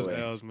lot that of those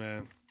anyway. L's,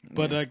 man.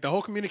 But like the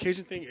whole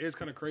communication thing is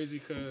kind of crazy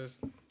because,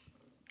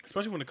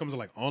 especially when it comes to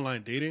like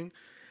online dating,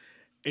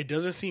 it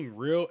doesn't seem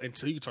real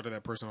until you talk to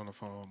that person on the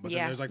phone. But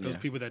then there's like those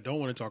people that don't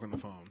want to talk on the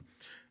phone.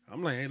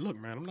 I'm like, hey, look,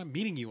 man, I'm not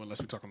meeting you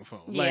unless we talk on the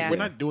phone. Like, we're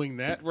not doing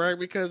that, right?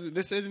 Because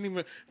this isn't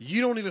even,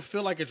 you don't even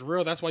feel like it's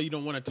real. That's why you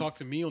don't want to talk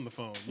to me on the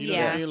phone. You know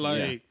what I mean?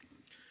 Like,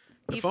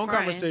 the phone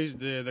conversation,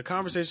 the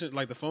conversation,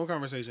 like the phone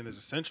conversation is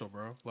essential,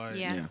 bro. Like,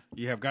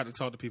 you have got to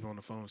talk to people on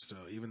the phone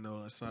still, even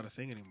though it's not a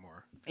thing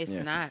anymore. It's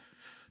not.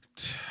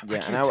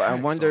 Yeah, and I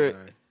wonder.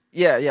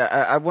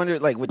 I wonder,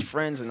 like, with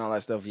friends and all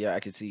that stuff,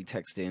 I could see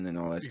texting and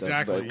all that stuff.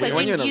 Exactly. But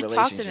when you're in a you talk to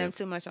relationship, them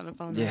too much on the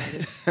phone.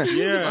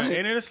 Yeah. And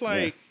then it's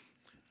like,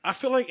 I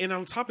feel like, and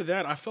on top of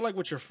that, I feel like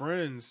with your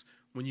friends,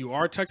 when you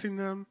are texting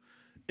them,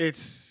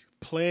 it's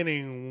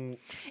planning.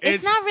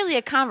 It's not really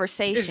a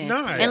conversation. It's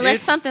not.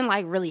 Unless something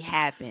like really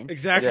happened.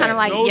 Exactly. It's kind of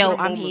like, Those yo, are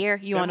the I'm moments here.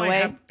 You that on the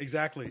might way?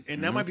 Exactly.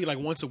 And that might be like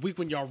once a week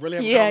when y'all really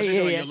have a Yeah,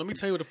 conversation. Like, yeah. yo, let me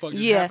tell you what the fuck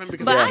just Yeah. happened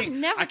because But I I can't,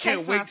 never I can't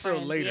text my wait till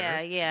friends.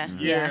 later.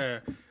 Yeah.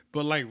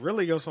 But like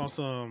really goes on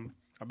some,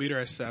 I'll be there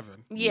at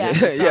 7. Yeah.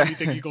 The time you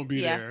think you're going to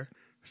be there,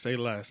 say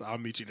less. I'll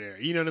meet you there.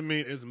 You know what I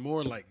mean? It's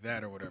more like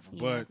that or whatever.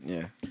 But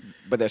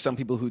but there's some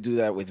people who do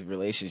that with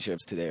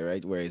relationships today,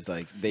 right? Where it's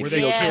like they where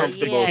feel they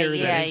comfortable carry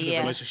that into the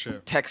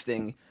relationship.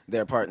 texting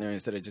their partner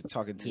instead of just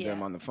talking to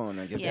them on the phone.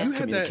 I guess Yeah. that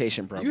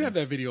communication problem. You have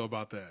that video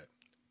about that.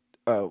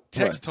 What?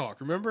 Text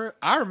talk, remember?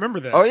 I remember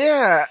that. Oh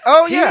yeah.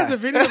 He has a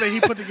video that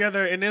he put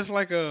together, and it's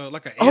like an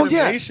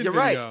animation you're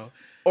video. right.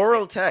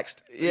 Oral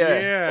text,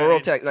 oral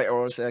text, like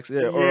oral text,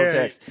 oral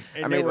text.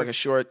 And I made like a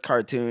short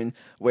cartoon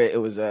where it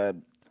was a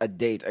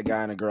date, a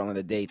guy and a girl on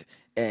a date,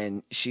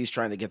 and she's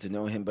trying to get to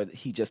know him, but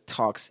he just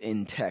talks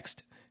in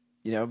text,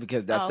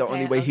 because that's the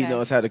only way he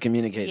knows how to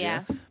communicate.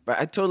 Yeah. But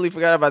I totally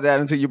forgot about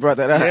that until you brought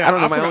that up. Yeah, I don't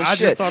know my own I shit.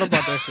 just thought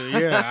about that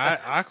shit. Yeah,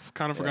 I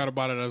kind of forgot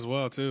about it as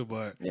well too.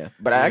 But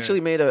I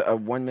actually made a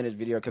 1-minute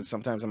video because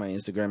sometimes on my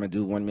Instagram I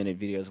do 1-minute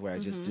videos where I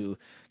just do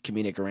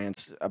comedic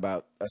rants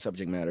about a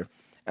subject matter.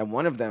 And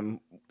one of them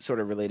sort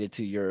of related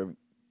to your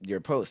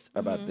post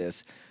about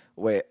this,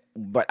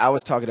 but I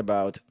was talking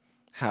about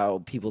how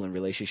people in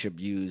relationship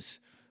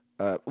use.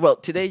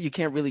 Today you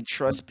can't really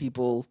trust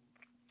people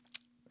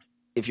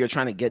if you're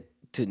trying to get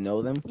to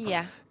know them.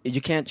 Yeah,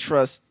 you can't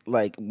trust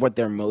like what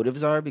their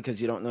motives are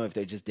because you don't know if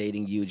they're just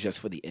dating you just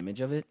for the image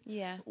of it.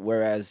 Yeah.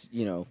 Whereas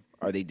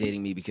are they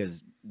dating me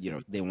because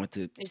they want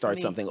to start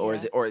something, or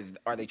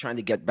are they trying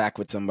to get back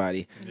with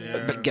somebody,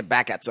 get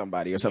back at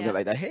somebody or something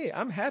like that? Hey,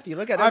 I'm happy.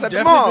 Look at us at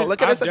the mall.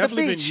 Look at us at the beach. I've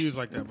definitely been used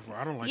like that before.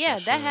 I don't like. Yeah,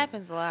 that that shit.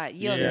 happens a lot.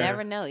 You'll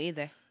never know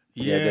either.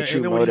 The true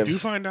and then when motives. you do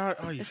find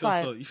out, you feel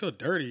like, you feel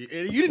dirty.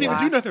 And you didn't even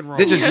do nothing wrong.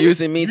 They're just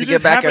using me to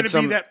get back at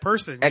some that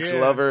person,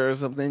 ex-lover or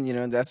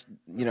something. That's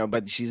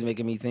but she's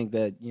making me think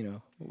that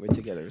we're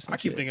together. Or something. I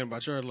keep thinking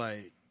about your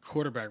like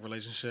quarterback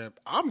relationship.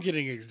 I'm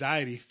getting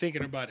anxiety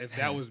thinking about if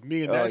that was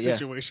me in that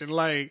situation.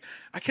 Like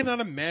I cannot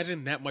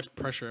imagine that much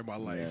pressure in my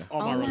life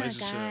on my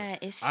relationship. God.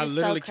 It's just I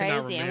literally so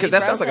cannot crazy. remember because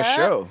that sounds like a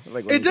show.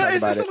 Like when it does.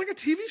 It's just it. like a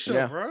TV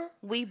show, bro.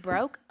 We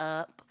broke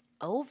up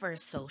over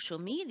social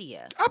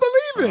media. I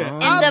believe it.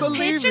 And the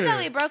picture that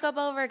we broke up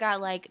over got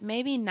like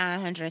maybe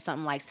 900 and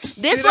something likes.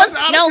 This that's was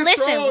out of no,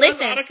 control. listen,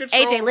 That's out of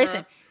control, AJ, bro.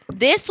 listen.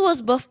 This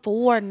was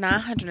before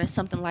 900 and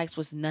something likes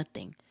was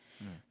nothing.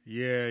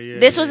 Yeah.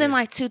 This was in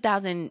like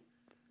 2015,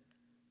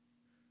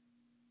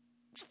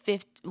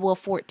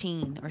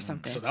 14 or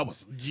something. So that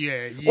was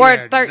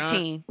or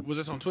 13. Was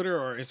this on Twitter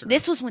or Instagram?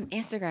 This was when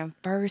Instagram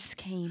first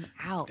came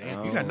out.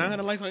 Damn, you got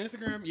 900 likes on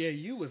Instagram? Yeah,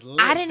 you was lit.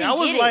 I didn't get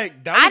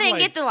it. I didn't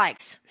get the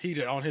likes. He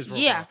did on his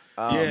profile.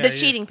 Yeah. The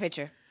cheating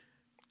picture.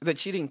 The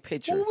cheating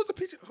picture. What was the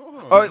picture? Hold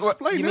on.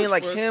 Oh, you mean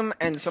like him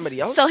and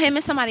somebody else? So him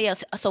and somebody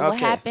else. So what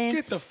happened?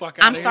 Get the fuck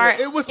out I'm of sorry.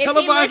 here. It was If he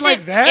televised like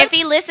listen- that? If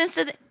he listens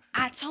to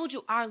I told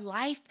you our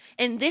life,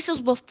 and this was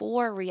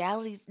before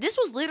reality. This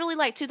was literally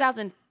like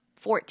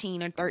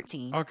 2014 or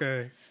 13.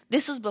 Okay.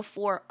 This was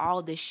before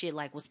all this shit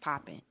like was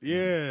popping.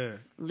 Yeah.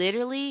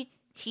 Literally,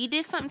 he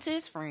did something to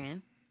his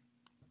friend.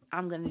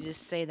 I'm gonna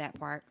just say that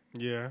part.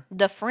 Yeah.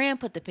 The friend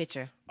put the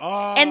picture,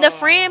 Oh, and the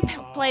friend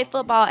played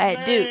football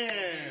at Duke.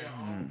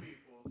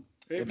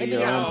 It be be your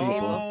your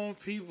own own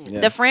people.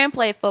 Yeah. The friend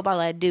played football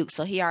at Duke,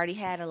 so he already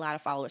had a lot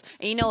of followers.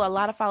 And a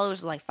lot of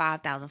followers are like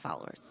 5,000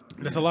 followers.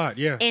 That's a lot,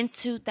 yeah. In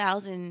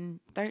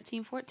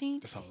 2013, 14,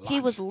 That's a lot. he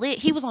was lit.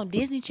 He was on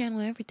Disney Channel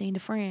and everything, the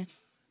friend.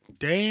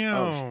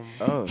 Damn.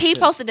 Oh, He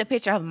posted a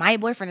picture of my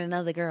boyfriend and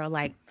another girl.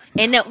 Let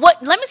me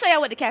tell y'all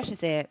what the caption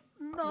said.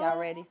 Y'all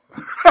ready?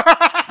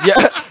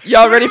 yeah,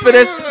 y'all ready for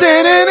this?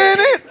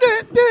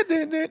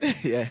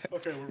 Yeah.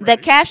 Okay, we're The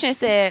ready. caption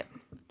said,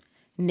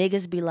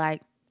 niggas be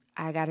like,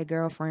 I got a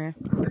girlfriend.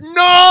 No!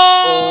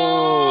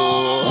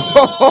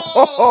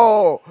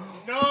 Oh.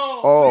 No!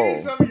 Oh.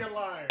 Please tell me you're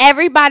lying.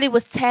 Everybody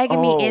was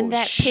tagging me in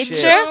that shit.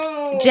 picture.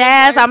 Oh,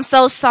 Jazz, I'm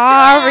so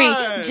sorry.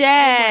 God.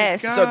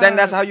 Jazz. Oh, my So then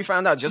that's how you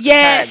found out. Just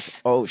Yes. the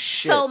tags. Oh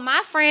shit. So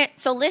my friend,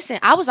 listen,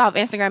 I was off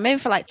Instagram maybe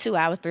for like 2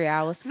 hours, 3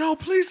 hours. No,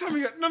 please tell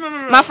me. No.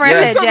 My friend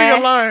Please said, tell me Jazz,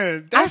 you're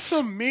lying. That's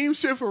some meme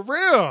shit for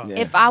real. Yeah.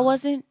 if I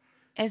wasn't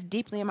as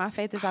deeply in my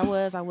faith as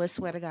I would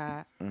swear to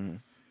God. Mm-hmm.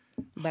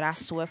 But I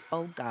swear,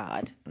 oh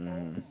God.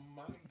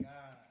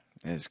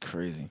 That's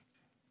crazy.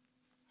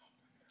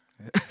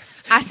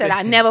 I said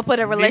I never put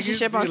a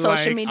relationship Niggas on be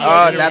social like, media.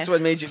 Oh, again. that's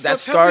what made you. So That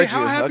tell me, scarred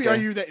how you. happy Okay. are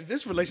you that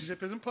this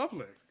relationship isn't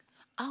public?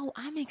 Oh,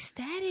 I'm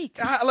ecstatic.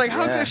 How Yeah.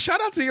 good?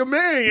 Shout out to your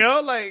man, yo.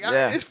 Like,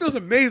 Yeah. it feels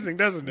amazing,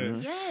 doesn't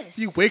it? Yes.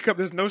 You wake up,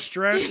 there's no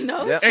stress,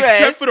 No Yep. stress.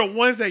 except for the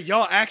ones that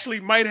y'all actually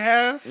might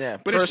have. Yeah,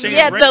 but it's personally.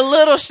 staying Yeah, right, the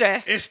little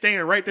stress. it's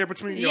staying right there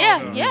between y'all. Yeah,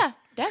 though. yeah,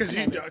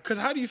 definitely. Because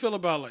how do you feel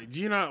about like?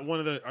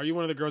 Are you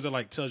one of the girls that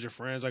like tells your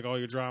friends like all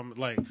your drama,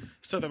 like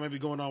stuff that might be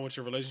going on with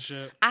your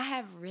relationship? I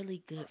have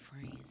really good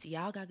friends.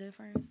 Y'all got good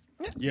friends?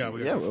 Yeah, we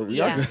got Yeah, good well, friends. we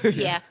Yeah, are good.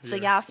 yeah. So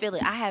y'all feel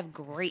it. I have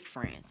great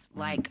friends,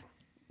 like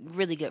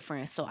really good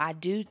friends. So I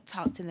do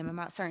talk to them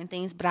about certain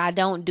things, but I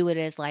don't do it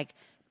as like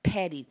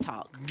petty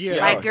talk. Yeah,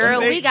 Like, girl,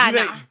 we got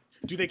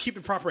Do they keep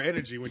the proper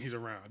energy when he's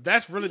around?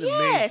 That's really the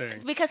Yes, main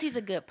thing. because he's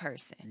a good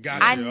person.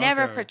 Gotcha, I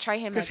never okay. portray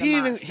him as Because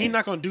a monster. he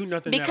not gonna do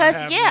nothing. because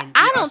that'll have yeah, him,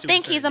 I see don't what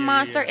think you're he's a saying.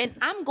 monster, Yeah. and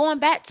I'm going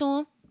back to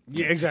him.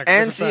 Yeah, exactly.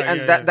 And That's see, a fact. and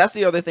Yeah. that's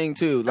the other thing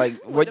too.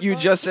 Like what the you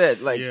fuck? just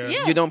said. Like Yeah.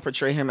 Yeah. you don't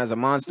portray him as a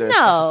monster.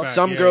 No. fact.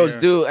 Some Yeah, girls yeah.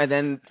 do, and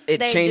then it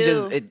They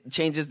changes. do. It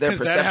changes their Because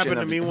perception. that happened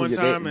to of me who one you're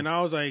time, dating. and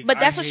I was like, But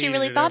that's I what she hated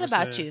really it thought ever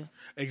about since. you.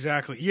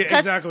 Exactly. Yeah, Because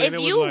exactly. if And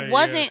it you was like,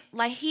 wasn't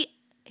like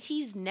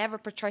he's never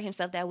portrayed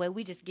himself that way.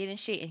 We just get in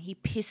shit, and he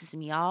pisses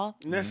me off,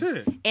 and that's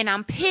it. and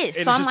I'm pissed. And so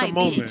it's I'm just a like,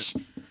 moment.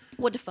 bitch,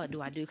 what the fuck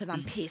do I do? Because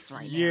I'm pissed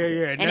right now. Yeah,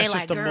 yeah, and And they that's like,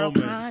 just the girl,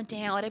 moment. calm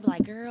down. Or they be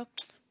like, girl,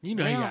 You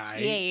know, well,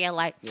 yeah, yeah.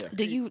 Like, Yeah.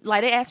 do you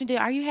like? They ask me,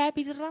 are you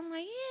happy? I'm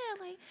like,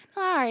 yeah. Like,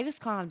 all right,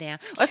 just calm down.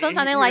 Or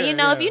sometimes they're like,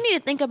 Yeah, if you need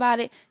to think about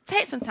it,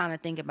 take some time to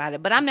think about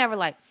it. But I'm never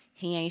like,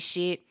 he ain't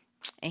shit,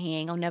 and he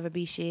ain't gonna never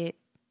be shit.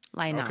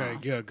 Like, no. Okay,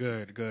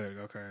 good.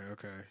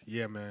 Okay.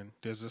 Yeah, man.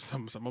 There's just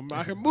some of them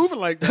out here moving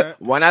like that.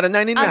 1 out of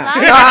 99. A lot.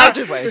 No, I'm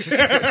just playing.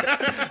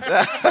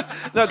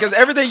 No, because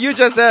everything you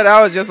just said,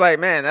 I was just like,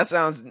 man, that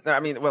sounds. I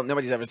mean, well,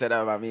 nobody's ever said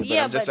that about me, but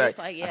Yeah, I'm just but like, it's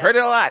like, yeah. I've heard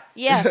it a lot.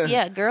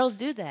 Yeah, girls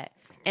do that,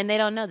 and they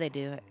don't know they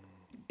do it.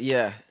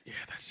 Yeah, Yeah,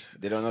 that's.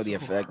 they don't know the so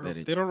effect hurtful. that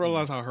it. They don't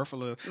realize how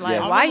hurtful it is. Like,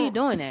 Yeah. why are you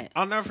doing that?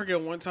 I'll never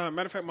forget one time.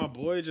 Matter of fact, my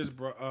boy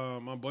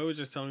was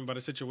just telling me about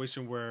a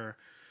situation where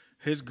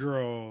his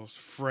girl's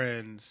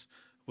friends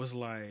was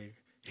like,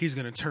 he's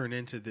gonna turn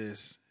into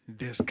this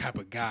type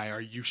of guy. Are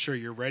you sure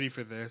you're ready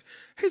for this?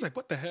 He's like,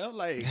 what the hell?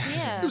 Like,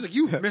 Yeah. he was like,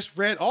 you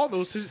misread all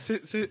those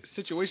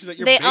situations that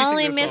you're. They basing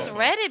only this off.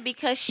 misread it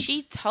because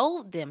she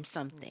told them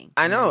something.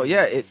 I know.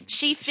 Yeah,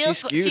 She feels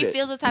skewed it.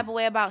 feels the type of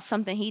way about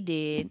something he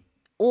did,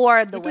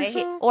 or the You way think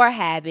so? or a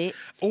habit.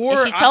 Or and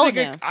she told I think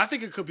them. I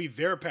think it could be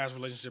their past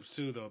relationships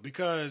too, though,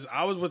 because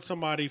I was with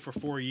somebody for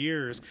 4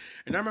 years,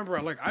 and I remember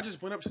I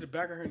just went up to the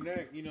back of her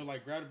neck,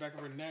 like grabbed the back of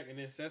her neck, and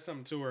then said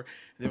something to her, and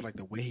they were like,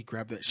 the way he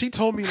grabbed it. She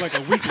told me like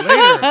a week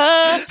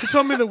later. She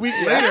told me the week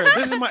later.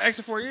 This is my ex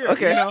of 4 years.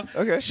 Okay,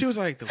 okay. She was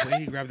like, the way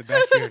he grabbed the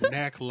back of your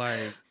neck, like.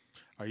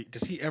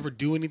 Does he ever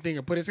do anything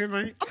or put his hands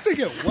on you? I'm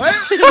thinking, what?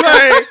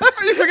 Like,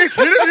 are you fucking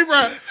kidding me,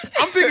 bro?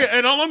 I'm thinking,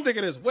 and all I'm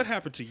thinking is, what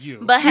happened to you?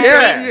 But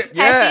Yeah.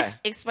 has she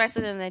expressed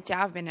to them that y'all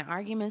have been in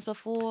arguments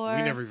before?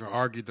 We never even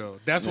argued though.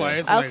 That's why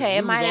it's Okay, like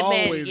it we might was have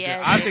been- always yes,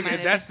 there. I it think might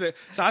have that's the.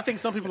 So I think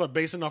some people are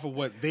basing off of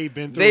what they've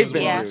been through They've as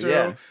been well through, too.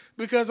 yeah.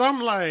 Because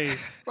I'm like,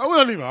 well, we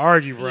don't even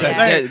argue, bro. Yeah.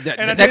 Like, The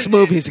and I next did-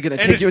 move, he's gonna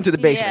and take you into the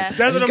basement. Yeah.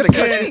 That's He's what I'm gonna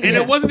cut saying. you. And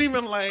it wasn't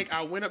even like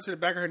I went up to the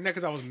back of her neck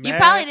because I was mad. You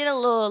probably did a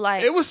little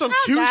like. It was some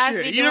how cute guys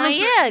shit. Be You know what I'm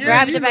doing? saying? Yeah,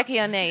 grab you the know- back of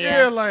your neck.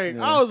 Yeah, Yeah, like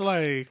I was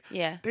like,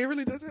 yeah. they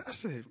really does that. I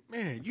said,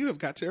 man, you have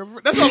got to.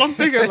 That's all I'm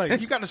thinking.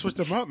 Like you got to switch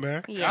them up,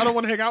 man. Yeah. I don't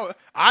want to hang out.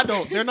 I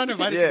don't. They're not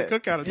invited Yeah. to the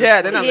cookout. At this Yeah,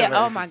 point. they're not Yeah.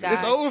 invited Oh to my the- god.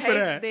 It's over for Take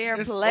that. Their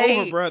It's plate.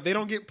 over, bro. They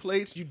don't get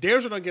plates. You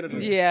damn sure don't get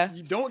a. Yeah.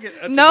 You don't get.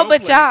 A No, to-go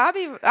but plate.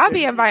 y'all, I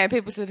be inviting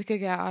people to the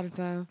cookout all the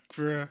time.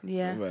 For real.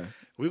 Yeah. Right.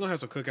 We're gonna have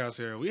some cookouts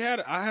here.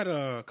 I had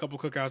a couple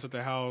cookouts at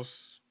the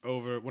house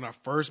over when I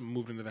first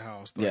moved into the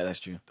house. Yeah, that's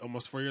true.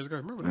 Almost 4 years ago.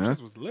 Remember, those Uh-huh.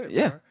 shits was lit.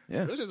 Yeah, bro.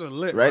 yeah. Those shits are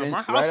lit. Right bro. in- My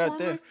right house, out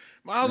there.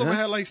 My house Uh-huh.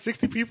 had like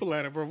 60 people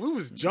at it, bro. We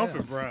was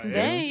jumping, bro.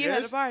 Dang, you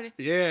had Yes. a party.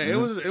 Yeah, it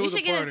was. It You was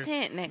should a get party. a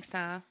tent next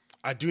time.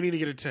 I do need to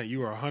get a tent.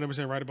 You are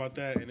 100% right about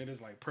that, and it is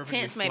like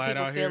perfectly Tents make flat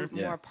people out feel here.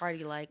 Yeah. more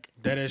party like.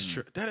 That is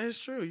true. That is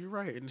true. You're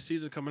right. And the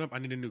season's coming up. I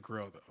need a new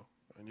grill though.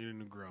 I need a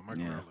new grill. My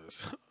grill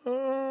is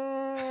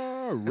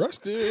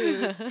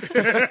rusted.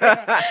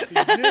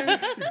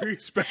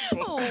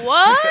 Disrespectful.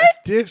 What?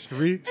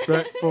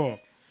 Disrespectful.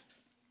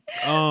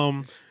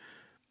 I'm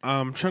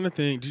trying to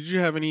think. Did you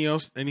have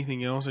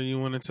anything else that you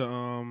wanted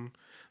to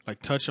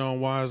like touch on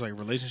wise, like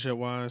relationship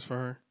wise for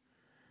her?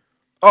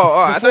 Oh,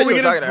 I Before thought you we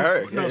were get talking in- to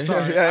her. No, Yeah.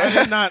 sorry.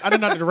 Yeah. I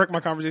did not direct my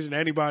conversation to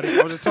anybody.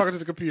 I was just talking to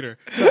the computer.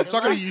 So I'm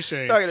talking to you,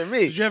 Shane. Talking to me.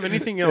 Did you have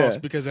anything else?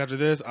 Yeah. Because after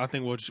this, I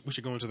think we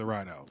should go into the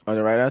ride out. On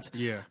the right outs?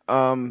 Yeah.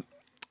 I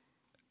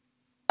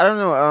don't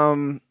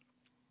know.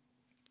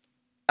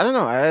 I don't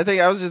know. I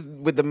think I was just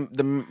with the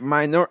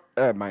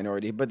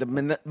minority, but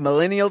the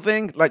millennial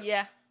thing. Like,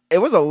 Yeah. it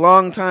was a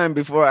long time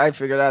before I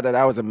figured out that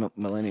I was a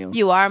millennial.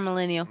 You are a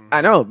millennial.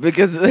 I know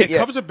because It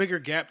covers a bigger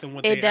gap than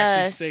what It they does.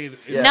 actually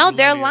say. Is a No,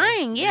 they're millennial.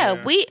 lying.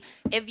 Yeah.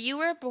 If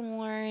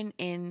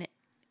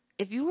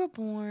you were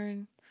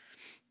born,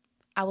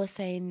 I would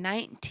say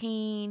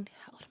 19.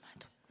 How old am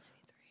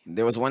I?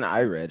 There was one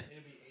I read.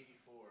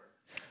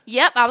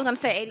 Yep, I was gonna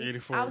say 80.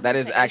 84. I was That gonna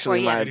is say actually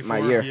 84, my, yeah. 84,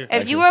 my year. yeah.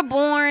 If you were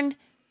born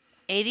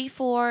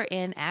 84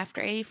 and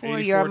after 84,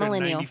 you're a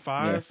millennial.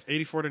 95,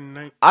 84 to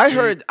 90. I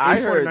heard-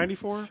 84 to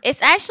 94,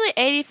 It's actually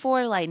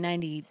 84 to like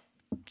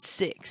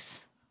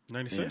 96.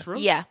 96,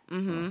 really? Yeah.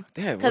 Mm-hmm.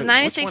 Damn, Because which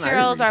 96 one I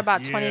year olds read? are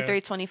about Yeah.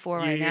 23, 24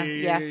 right now.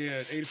 Yeah.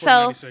 84 So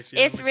 96. Yeah,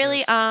 that it's makes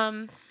really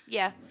sense.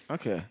 yeah.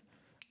 Okay.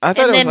 I thought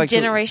And it was then like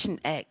Generation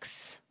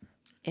X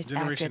is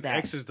Generation after that.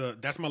 X is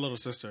that's my little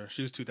sister.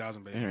 She was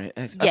 2000 baby. All right,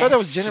 X. I thought that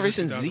was Yes.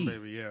 Generation She's a 2000 Z.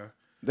 baby, yeah.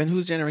 Then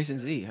who's Generation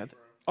Z?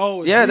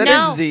 Oh, Yeah, that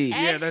no, is Z. Yeah,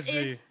 X that's is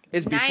Z.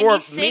 It's before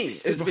 96. me.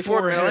 It's It's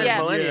before before him.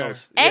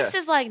 millennials. X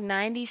is like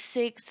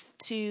 96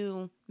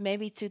 to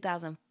maybe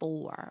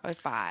 2004 or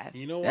 5.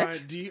 You know why?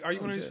 X? Are you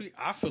going to speak?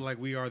 I feel like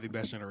we are the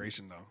best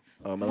generation, though.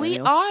 We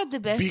millennials? are the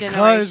best Because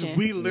generation.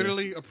 we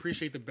literally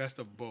appreciate the best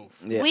of both.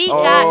 Yeah. We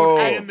Oh, got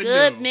a and the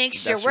good new.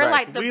 mixture. That's We're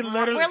right. like We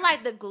literally- we're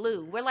like the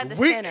glue. We're like the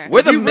We- center.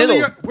 We're the we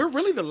really middle. we're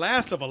really the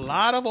last of a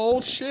lot of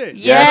old shit.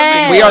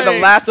 Yes. We are the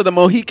last of the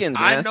Mohicans,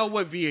 man. I know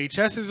what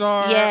VHSs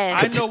are.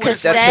 Yes. I know what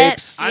Cassette it's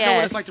tapes. I know what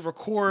Yes. it's like to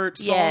record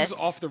songs Yes.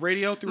 off the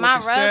radio through My a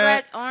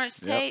cassette. Rugrats orange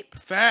tape.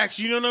 Facts,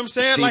 you know what I'm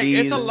saying? Like CDs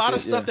it's a and lot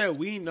of shit, stuff yeah. that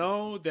we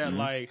know that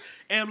like,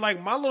 and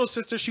like my little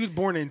sister, she was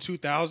born in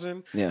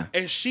 2000, Yeah.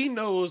 and she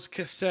knows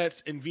cassettes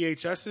and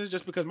VHSs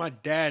just because my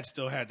dad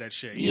still had that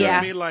shit. You know what Yeah.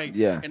 I mean? Like,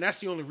 Yeah. and that's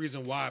the only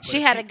reason why. But She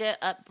if had he- a good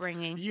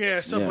upbringing. yeah.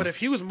 So, Yeah. but if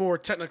he was more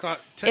technical,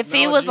 If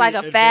he was like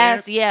a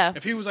fast, yeah.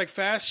 If he was like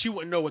fast, she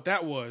wouldn't know what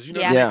that was. You know,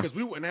 Yeah. Yeah. because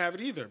we wouldn't have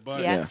it either.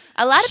 But Yeah. Yeah.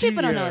 A lot of She-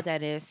 people don't know yeah. what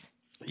that is.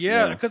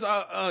 yeah, Yeah. because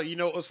you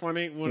know, it was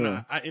funny when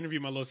Yeah. I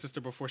interviewed my little sister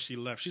before she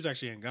left. She's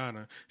actually in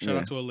Ghana. Shout Yeah.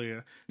 out to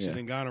Aaliyah. She's Yeah.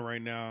 in Ghana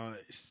right now,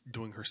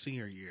 doing her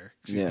senior year.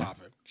 She's Yeah.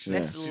 popping. Yeah.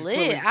 That's She's lit.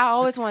 clearly- I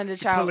always wanted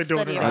to try clearly to doing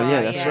study it abroad. right. Oh,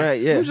 yeah, that's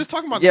right. Yeah. We were just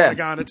talking about Yeah.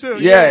 going to Ghana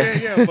too. Yeah.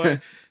 Yeah. But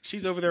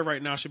she's over there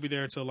right now. She'll be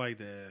there till like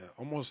the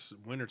almost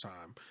winter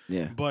time.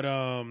 Yeah. But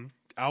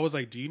I was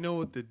like, do you know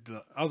what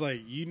I was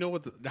like, you know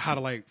what how to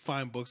like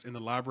find books in the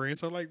library and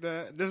stuff like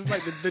that? This is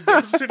like the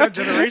difference between that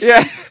generation.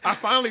 Yeah. I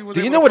finally was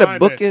Do you able know to what a find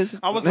book it. is?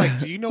 I was like,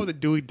 do you know what the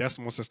Dewey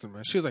Decimal System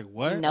is? She was like,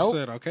 what? Nope. I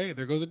said, okay,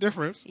 there goes a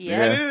difference. Yeah.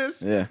 There it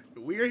is. Yeah.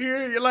 We're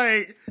here. You're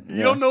like, you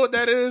Yeah. don't know what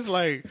that is?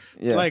 Like,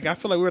 Yeah. like I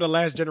feel like we're the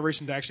last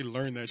generation to actually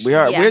learn that shit. We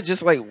are. Yeah. We're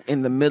just like in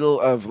the middle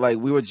of like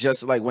we were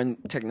just like when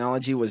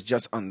technology was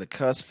just on the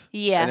cusp.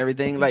 Yeah. And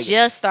everything like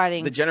just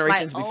starting. the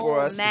generations like before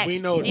old us, Macs. we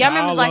know Do y'all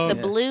remember like the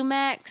dial-up. blue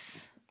Macs?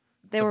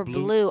 They were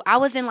blue- blue. I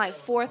was in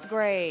like 4th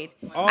grade.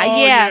 Oh,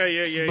 yeah.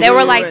 yeah. They were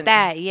Blue like and-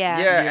 that. Yeah.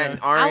 yeah, and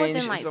orange. I was in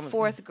and like something.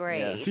 4th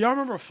grade. Do y'all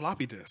remember a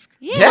floppy disk?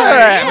 Yeah.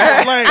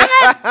 Yeah. Like,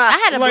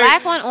 I had a Like-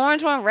 black one,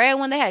 orange one, red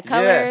one. They had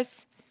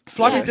colors.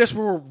 floppy Yeah. disks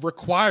were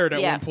required at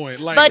Yeah. one point.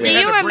 Like, But we do had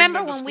you to bring remember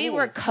them to when we school.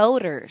 were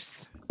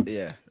coders?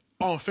 Yeah.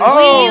 on Facebook?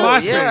 Oh, We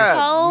used MySpace. yeah.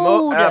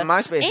 Code.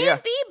 MySpace, And yeah.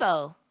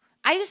 Bebo.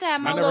 I used to have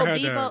my I never little had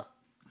Bebo. that.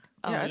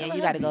 Oh, Yeah, I yeah, never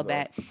you had got to go Bebo.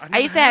 back. never I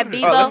used to have had it.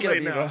 Bebo. Oh, let's It's get too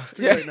late Bebo. now. It's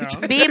too Yeah. late now.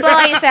 Bebo,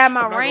 I used to have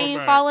my I'm not rain going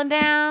back. falling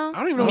down. I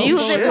don't even know what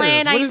Music Bebo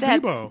playing. is. I What used is to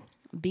have Bebo?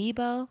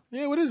 Bebo.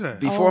 Yeah, what is that?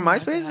 Before Oh my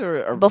MySpace God.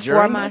 or Before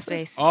during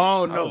MySpace.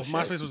 Oh no, Oh, shit.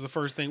 MySpace was the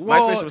first thing.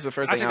 Well, MySpace was the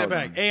first I thing take I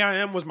that was back. on.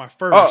 AIM was my Oh,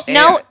 first.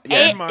 No, Yeah.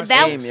 A- MySpace.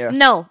 that AIM, yeah.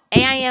 no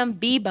AIM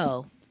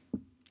Bebo.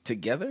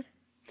 Together?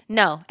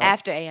 No,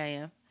 after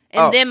AIM, and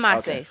Oh, then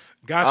okay. MySpace.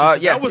 Gotcha.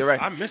 So Yeah, that was, you're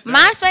right. I missed that.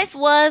 MySpace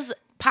was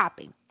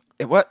popping.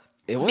 It what?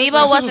 It was. Bebo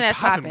MySpace wasn't as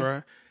popping, popping.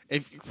 bruh.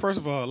 If first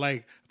of all,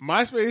 like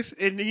MySpace,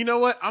 and you know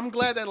what? I'm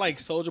glad that like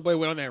Soulja Boy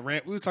went on that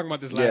rant. We was talking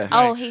about this last Yeah.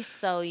 night. Oh, he's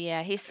so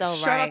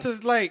Shout right. out to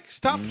like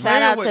stop Shout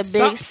playing out with to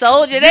stop- Big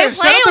Soldier. They Yeah, shout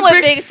playing out to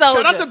with Big Soulja.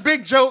 Shout out to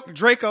Big Joke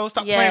Draco.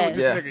 Stop playing with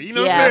this Yes. nigga. You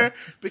know what I'm saying?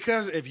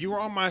 Because if you were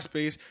on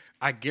MySpace,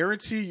 I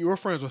guarantee you were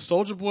friends with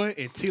Soulja Boy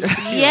and Tila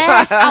Tequila.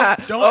 Yes,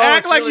 Don't Oh,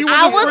 act like Tila you Tequila.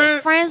 I was a was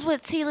friend. friends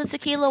with Tila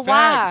Tequila.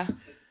 Facts. Why?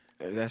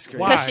 That's great.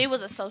 Why? Because she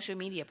was a social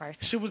media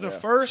person. She was the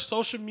first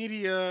social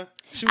media.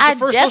 She was I the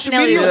first social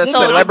definitely media was Yeah, Soulja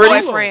woman.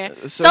 celebrity. boyfriend.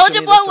 Social Soulja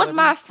media Boy was celebrity.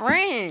 my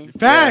friend.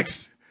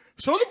 Facts.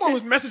 Soulja Boy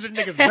was messaging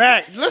niggas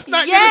back. Let's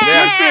not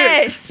Yes. get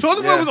it twisted.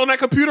 Soulja Boy Yeah. was on that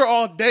computer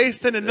all day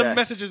sending them Yeah.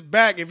 messages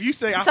back. If you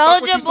say I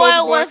fuck with you, Soulja Boy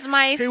Soulja Boy, was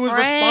my he was friend.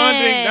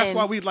 responding. That's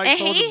why we like And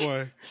Soulja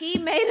Boy. He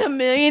made $1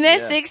 million at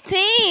Yeah.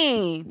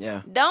 16.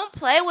 Yeah. Don't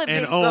play with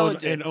And Big owned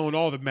Soulja.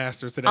 all the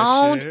masters to that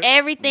Owned shit.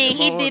 everything.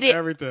 He Owned did it.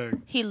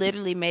 everything. He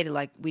literally made it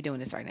like we doing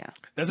this right now.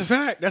 That's a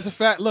fact. That's a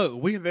fact. Look,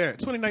 we there.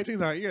 2019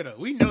 is our year though.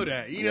 We know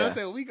that. You know what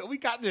I'm saying? We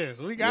got this.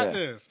 We got Yeah.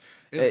 this.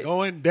 It's Hey.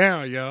 going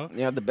down, yo. You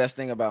know, the best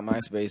thing about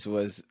MySpace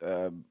was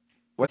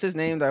what's his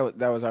name?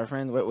 That was our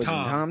friend. What was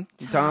Tom.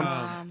 it?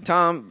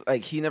 Tom.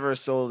 Like he never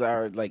sold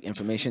our like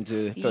information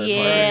to third Yeah.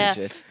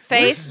 parties and shit.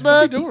 What's he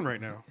Facebook. doing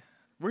right now?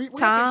 Where you think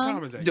Tom?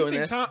 Tom is at? Doing you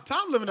think that?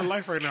 Tom living a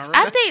life right now, right?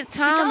 I think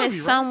Tom gotta is be,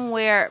 right?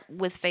 somewhere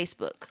with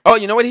Facebook. Oh,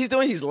 you know what he's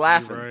doing? He's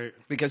laughing right.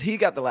 because he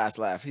got the last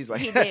laugh. He's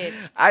like, He did.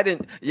 I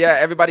didn't. Yeah,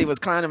 everybody was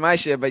clowning my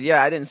shit, but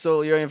yeah, I didn't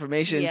sell your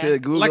information Yeah. to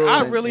Google. Like,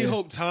 I and- really yeah.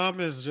 hope Tom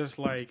is just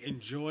like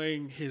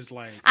enjoying his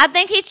like I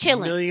think he's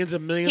chilling. millions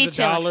and millions He's of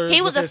chilling. dollars.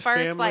 He was with the his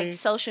first family. like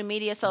social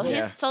media, so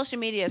Yeah. his social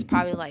media is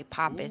probably like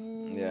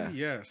popping. Yeah.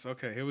 Yes.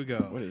 Okay. Here we go.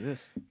 What is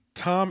this?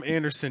 Tom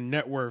Anderson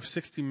net worth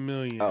 $60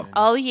 million.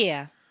 Oh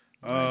yeah,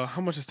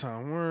 How much is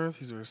Tom worth?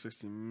 He's worth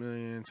 $60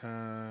 million.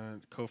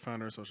 Tom,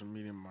 co-founder of social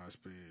media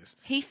MySpace.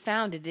 he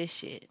founded this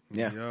shit.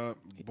 Yeah. Yup.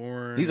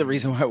 Born. He's the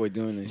reason why we're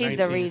doing this. He's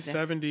the reason.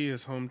 1970,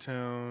 his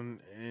hometown.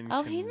 In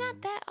Oh, he's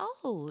not that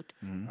old.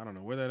 I don't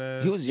know where that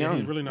is. He was young.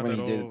 He's really not when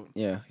that he did. old.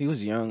 Yeah, he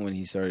was young when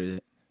he started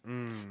it.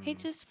 He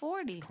just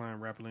 40.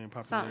 Climbed rapidly in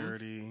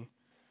popularity.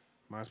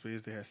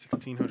 MySpace, they had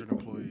 1,600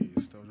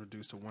 employees. That was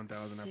reduced to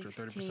 1,000 after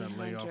 30%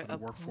 layoff of the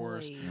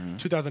workforce. employees.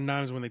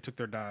 2009 is when they took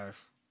their dive.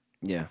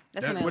 Yeah.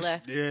 That's when they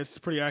left. Yeah, it's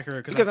pretty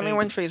accurate. Because I mean,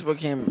 when Facebook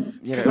came,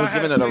 you know, it 'Cause was I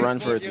had giving it a Facebook, run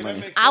for its yeah, that money.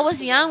 makes I sense.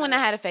 was young when I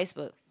had a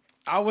Facebook.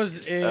 I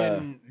was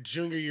in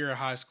junior year of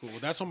high school.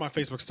 That's when my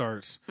Facebook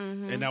starts.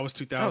 And that was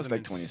was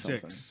like 20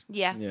 2006.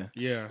 Yeah. Yeah.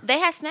 Yeah. They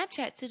had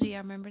Snapchat too. Do y'all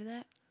remember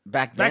that?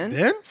 Back Back then?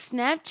 then?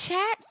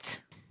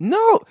 Snapchat?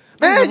 No,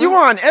 man, you were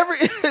on every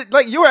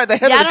like you were at the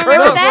head Y'all of the don't curve.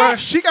 remember that? Bruh,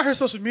 she got her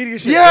social media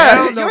shit. Yeah,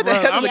 down, you though, were the bruh.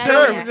 head of I'm the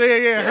telling curve. you,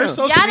 yeah. Her Yeah.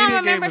 social Y'all media don't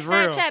remember game was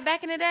real. Snapchat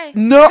back in the day?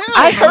 No,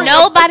 I heard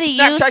Nobody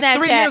used Snapchat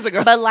 3 years Snapchat,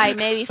 ago. but like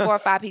maybe 4 or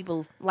 5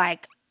 people.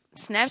 Like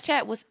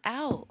Snapchat was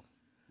out.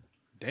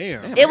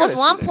 Damn. I It was gotta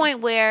one see that. point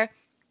where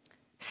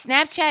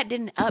Snapchat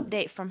didn't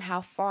update from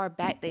how far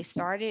back they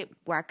started,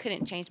 where I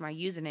couldn't change my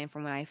username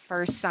from when I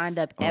first signed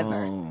up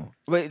ever. Oh.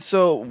 Wait,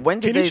 so when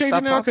did Can they you change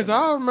stop it now? Because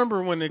popping? I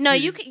remember when it. No,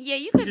 you could. Yeah,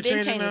 you could You been change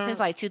it changing it now? since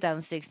like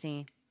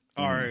 2016.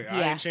 All right, I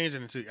Yeah. ain't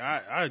changing it to.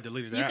 I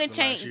deleted that You can last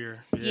change-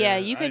 year. yeah,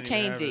 you I can didn't even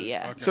change have it,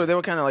 yeah. Okay. So they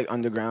were kind of like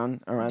underground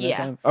around that Yeah.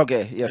 time.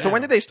 Okay, yeah. So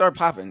when Damn. did they start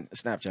popping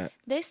Snapchat?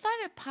 They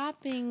started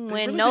popping They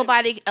when really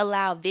nobody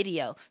allowed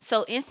video.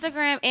 So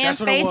Instagram and That's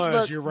what it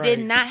was, you're Facebook right.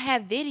 did not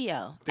have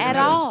video They at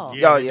didn't. all.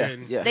 Yeah. Oh, they yeah,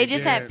 didn't. yeah. They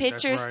just had didn't.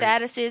 That's pictures,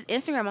 right. statuses.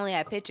 Instagram only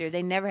had pictures.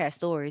 They never had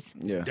stories.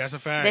 Yeah. That's a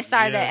fact. They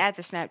started yeah. that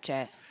after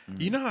Snapchat.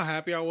 You know how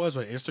happy I was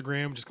when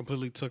Instagram just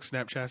completely took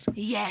Snapchat's.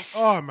 Yes.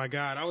 Oh my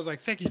god! I was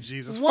like, "Thank you,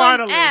 Jesus! One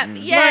Finally, app, Like,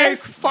 yes.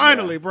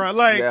 finally, bro!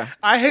 Like, Yeah.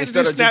 I hate to do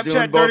Instead of just doing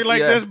Snapchat dirty both, like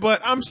yeah. this,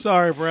 but I'm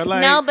sorry, bro.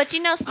 Like, No, but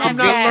you know I'm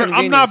Snapchat. not,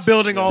 I'm not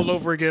building all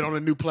over again on a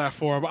new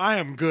platform. I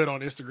am good on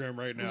Instagram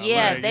right now.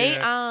 Yeah, Like, they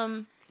yeah.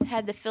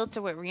 had the filter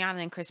with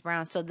Rihanna and Chris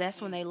Brown, so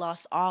that's when they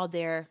lost all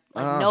their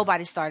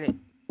nobody started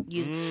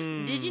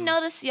using. Did you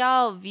notice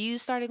y'all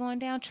views started going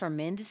down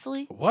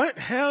tremendously? What?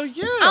 Hell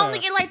yeah! I only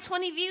get like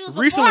 20 views.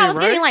 Before Recently, I was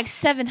getting right? like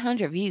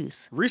 700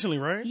 views. Recently,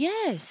 right?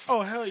 Yes.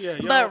 Oh hell yeah!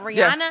 Yo. But Rihanna,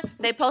 Yeah.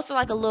 they posted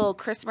like a little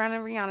Chris Brown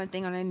and Rihanna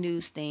thing on their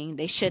news thing.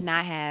 They should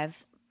not have.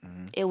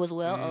 It was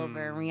well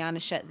over.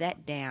 Rihanna shut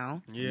that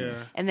down. yeah.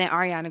 And then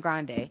Ariana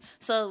Grande.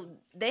 So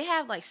they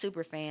have like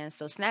super fans.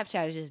 So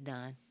Snapchat is just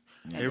done.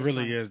 It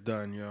really is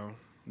done, yo.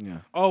 Yeah.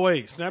 Oh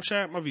wait,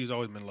 Snapchat. My views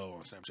always been low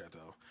on Snapchat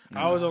though.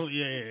 I was only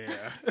yeah.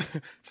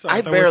 Sorry,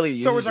 I thought barely we're,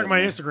 use thought we're talking it, my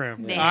man.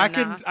 Instagram.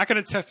 Yeah, I can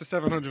attest to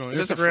 700 on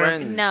Just a Instagram.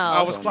 friend. No,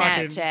 I was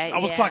Snapchat.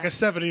 clocking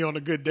 70 on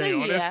a good day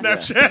on that Yeah.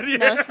 Snapchat. Yeah.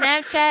 No,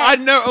 Snapchat. I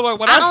know. Like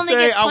when I I, only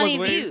say get I 20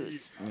 was waiting,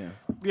 views. Yeah.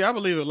 yeah, I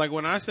believe it. Like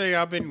when I say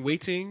I've been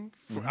waiting,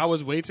 I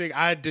was waiting.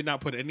 I did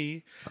not put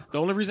any. The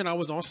only reason I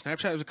was on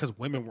Snapchat is because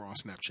women were on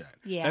Snapchat.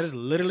 Yeah. That is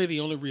literally the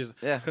only reason.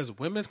 Yeah. Because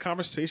women's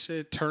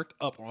conversation turned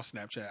up on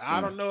Snapchat.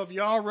 I don't know if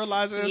y'all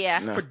realize this. Yeah.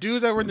 No. For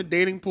dudes that were in the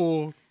dating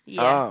pool,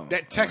 Yeah. Oh.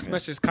 that text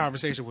message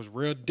conversation was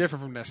real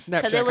different from that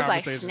Snapchat Because it was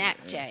like conversation.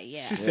 Snapchat,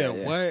 yeah. She said,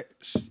 yeah. "What?"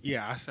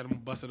 Yeah, I said, "I'm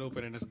gonna bust it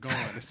open and it's gone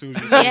as soon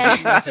as you."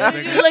 Yeah.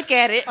 You look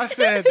at it. I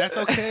said, "That's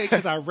okay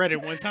because I read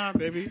it one time,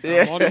 baby.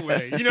 I'm on the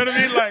way." You know what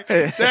I mean? Like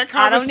that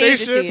I don't need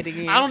to conversation. see it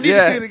again. I don't need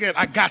Yeah. to see it again.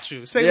 I got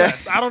you. Say Yeah.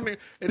 less. I don't need.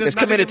 It is It's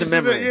nothing committed to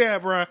specific. memory. Yeah,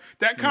 bro.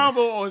 That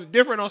combo was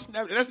different on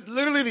Snapchat. That's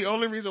literally the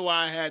only reason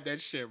why I had that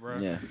shit, bro.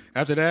 Yeah.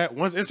 After that,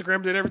 once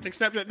Instagram did everything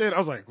Snapchat did, I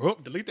was like, "Well,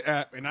 delete the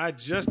app," and I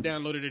just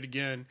downloaded it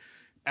again.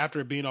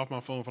 After it being off my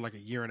phone for like a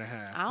year and a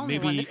half, I only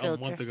want maybe the a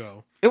filter. month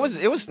ago. It was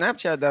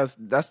Snapchat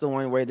that's the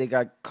one where they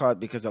got caught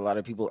because a lot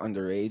of people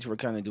underage were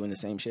kind of doing the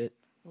same shit.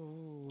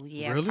 Ooh,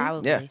 yeah, Really?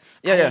 probably. Yeah. I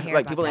Yeah, didn't hear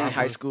like about people in that.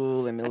 high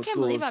school and middle can't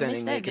school believe I sending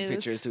missed that naked news.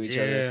 pictures to each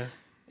Yeah. other.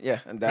 Yeah,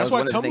 and that That's was why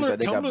one of the things Tumblr, that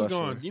they got Tumblr's busted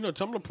gone. for. You know,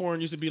 Tumblr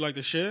porn used to be like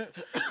the shit,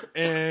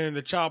 and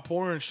the child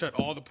porn shut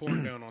all the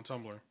porn down on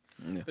Tumblr.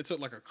 Yeah. It took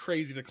like a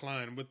crazy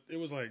decline, but it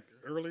was like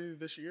early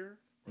this year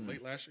or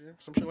late last year,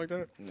 some shit like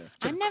that. I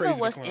Took a never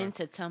crazy was decline.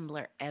 into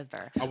Tumblr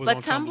ever. I was But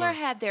on Tumblr Tumblr.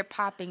 had their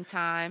popping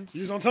times.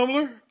 You was on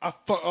Tumblr?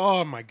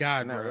 Oh my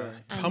god, Not bro! really.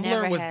 I Tumblr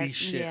never was had- the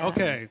shit. yeah.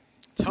 Okay,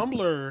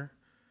 Tumblr.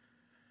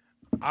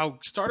 I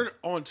started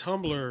on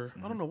Tumblr.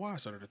 I don't know why I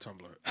started a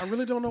Tumblr. I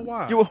really don't know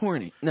why. You were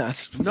horny. No,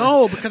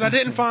 No, because I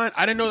didn't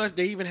know that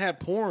they even had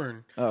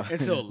porn Oh.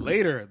 until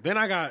later. Then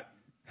I got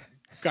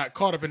got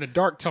caught up in the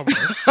dark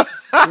Tumblr.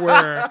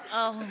 Where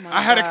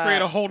I had to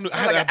create a whole new.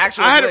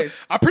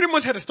 I pretty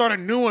much had to start a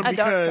new one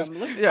because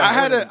I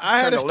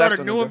had to start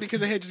a new one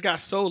because it had just got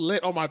so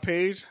lit on my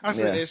page. I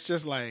said it's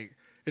just like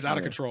it's out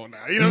of control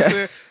now. You know what I'm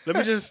saying? Let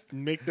me just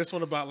make this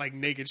one about like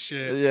naked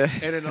shit,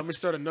 and then let me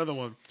start another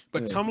one.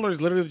 But Tumblr is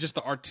literally just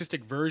the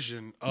artistic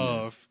version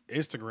of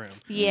Instagram.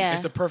 Yeah,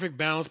 it's the perfect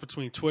balance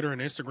between Twitter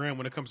and Instagram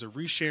when it comes to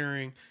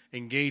resharing,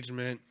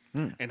 engagement.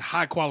 And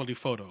high quality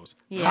photos,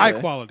 high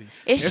quality.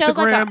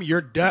 Instagram,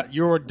 like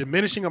you're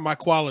diminishing of my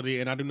quality,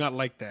 and I do not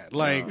like that.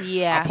 Like,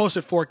 I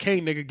posted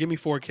 4K, nigga, give me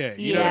 4K.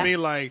 You know what I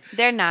mean? Like,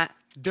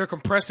 they're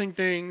compressing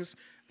things.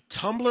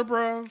 Tumblr,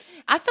 bro.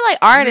 I feel like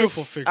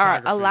artists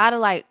are a lot of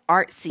like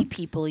artsy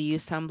people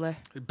use Tumblr.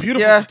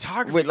 Beautiful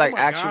photography with like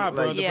actual God,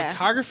 bro. The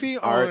photography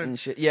art on and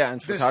shit. Yeah,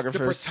 and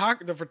photographers.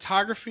 The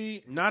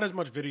photography, not as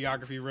much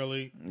videography,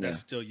 really. That's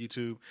still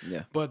YouTube.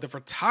 Yeah, but the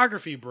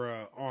photography,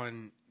 bro,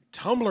 on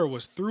Tumblr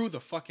was through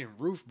the fucking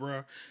roof,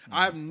 bro.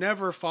 I've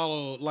never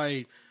followed,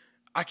 like,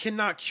 I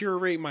cannot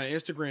curate my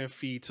Instagram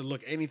feed to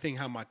look anything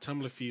how my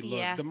Tumblr feed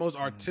look. The most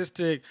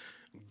artistic,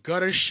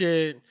 gutter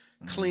shit,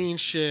 clean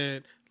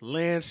shit,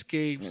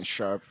 landscapes, and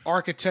sharp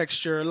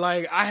architecture.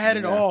 Like, I had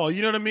it all.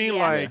 You know what I mean?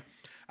 Like,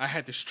 I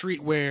had the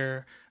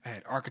streetwear, I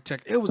had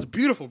architect. It was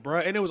beautiful, bro.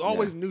 And it was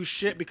always new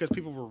shit because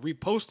people were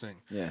reposting.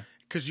 Yeah.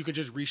 Because you could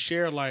just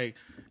reshare, like,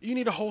 you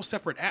need a whole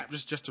separate app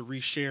just to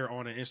reshare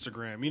on an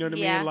Instagram. You know what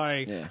I mean?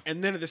 Like,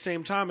 and then at the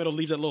same time, it'll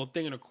leave that little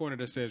thing in the corner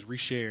that says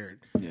reshared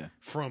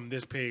from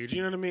this page.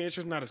 You know what I mean? It's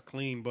just not as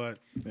clean, but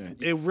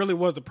it really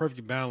was the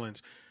perfect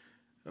balance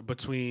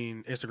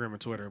between Instagram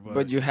and Twitter.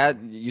 But you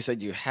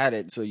said you had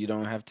it, so you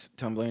don't have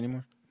Tumblr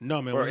anymore?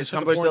 No, man. Or when is they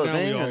shut Tumblr the porn still down, a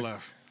thing? we all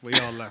left. We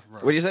all left,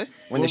 bro. What do you say?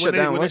 When they shut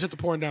the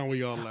porn down,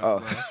 we all left,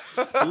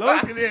 bro.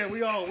 Look,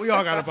 we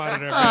all got up out of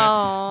there,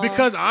 man.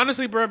 Because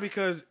honestly, bro,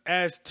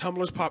 as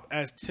Tumblr's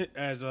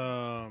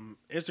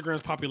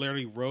Instagram's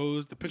popularity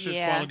rose, the pictures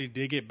quality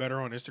did get better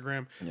on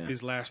Instagram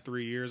these last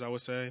 3 years, I would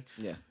say.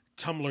 Yeah.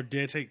 Tumblr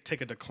did take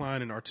a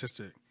decline in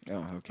artistic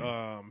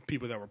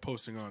people that were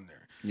posting on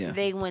there. Yeah.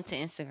 They went to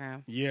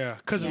Instagram. Yeah,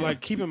 because like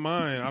keep in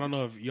mind, I don't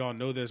know if y'all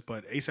know this,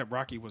 but ASAP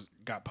Rocky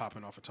got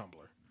popping off of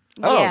Tumblr.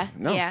 Oh,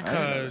 no. Yeah.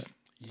 Because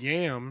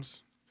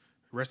Yams,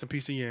 rest in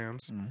peace of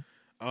Yams,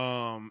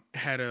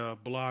 had a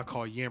blog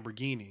called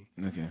Yamborghini.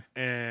 Okay.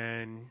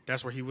 And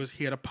that's where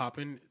he had a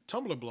poppin'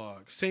 Tumblr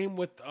blog. Same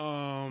with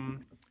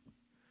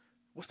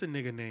what's the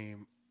nigga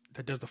name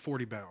that does the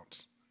 40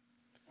 bounce?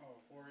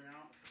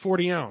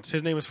 40 ounce.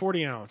 His name is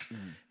 40 ounce.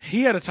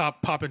 He had a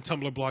poppin'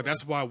 Tumblr blog.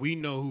 That's why we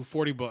know who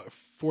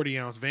 40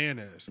 ounce Van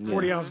is.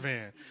 40 ounce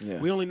Van. Yeah.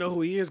 We only know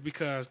who he is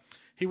because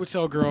he would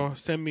tell girl,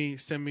 send me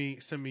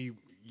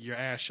your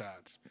ass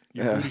shots,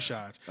 your booty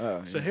shots.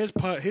 So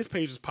his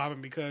page was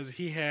popping because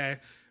he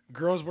had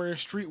girls wearing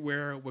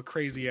streetwear with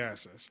crazy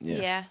asses.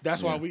 Yeah.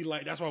 That's why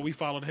we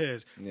followed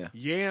his. Yeah.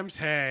 Yams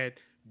had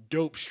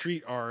dope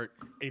street art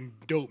and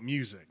dope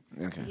music.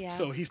 Okay. Yeah.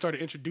 So he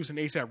started introducing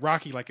ASAP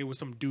Rocky like it was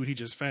some dude he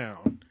just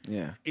found.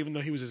 Yeah. Even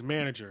though he was his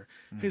manager.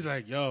 He's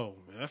like, yo,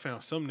 man, I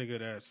found some nigga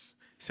that's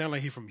sound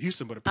like he's from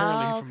Houston, but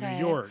apparently he's from New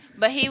York.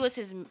 But he was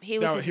his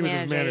manager.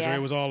 Yeah.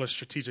 It was all a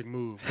strategic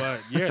move.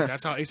 But yeah,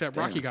 that's how ASAP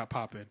Rocky got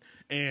popping.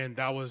 And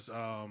that was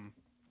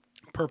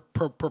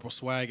Purple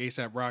Swag,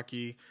 ASAP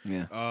Rocky,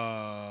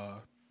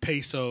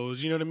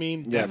 Pesos, you know what I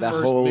mean? Yeah, that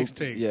first whole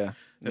mixtape. Yeah.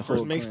 The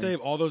first mixtape,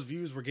 all those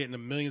views were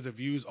getting millions of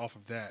views off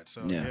of that.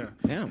 So yeah.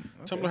 Damn.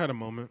 Okay. Tumblr had a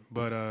moment.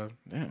 But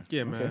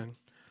man.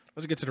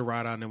 Let's get to the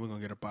ride out and then we're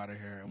gonna get up out of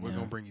here and we're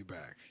gonna bring you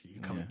back.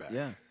 You coming back.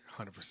 Yeah.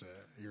 100%.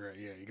 You're right.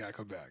 Yeah, you gotta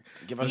come back.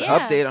 Give us an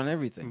update on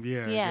everything.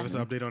 Yeah, give us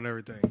an update on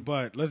everything.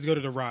 But let's go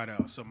to the ride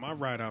out. So my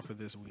ride out for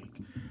this week,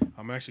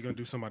 I'm actually gonna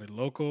do somebody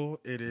local.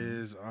 It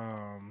is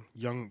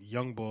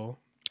Young Bull.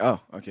 Oh,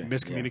 okay.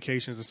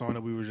 Miscommunications, the song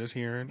that we were just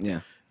hearing.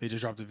 Yeah. They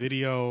just dropped a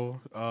video.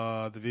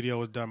 The video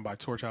was done by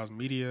Torch House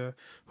Media,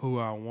 who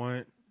I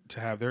want to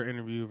have their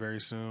interview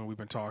very soon. We've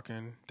been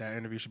talking. That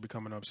interview should be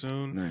coming up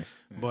soon. Nice.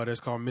 Yeah. But it's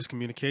called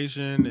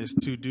Miscommunication. It's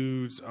two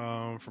dudes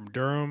from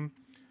Durham.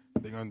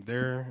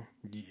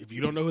 If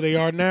you don't know who they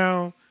are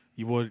now,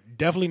 you will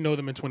definitely know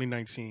them in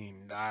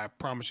 2019. I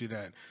promise you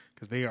that,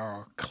 because they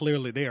are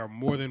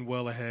more than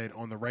well ahead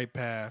on the right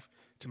path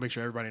to make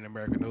sure everybody in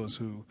America knows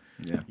who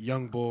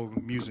Young Bull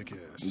music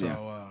is.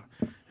 So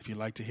if you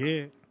like to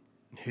hear it,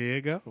 here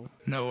you go.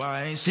 No,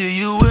 I ain't see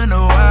you in a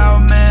while,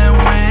 man.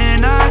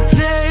 When I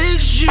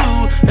text you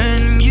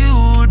and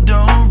you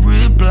don't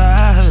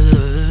reply,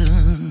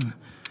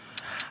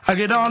 I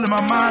get all in my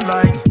mind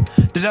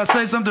like, did I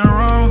say something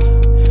wrong?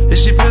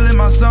 Is she feeling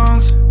my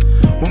songs?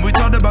 When we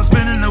talked about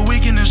spending the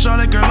weekend in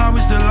Charlotte, girl, are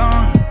we still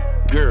on?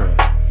 Girl,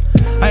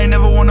 I ain't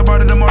never want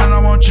nobody no more than I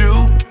want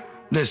you.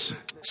 Listen,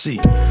 see,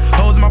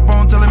 hoes in my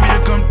phone telling me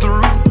to come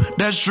through.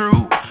 That's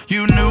true,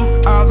 you knew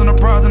I was on the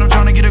prize and I'm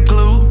trying to get a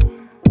clue.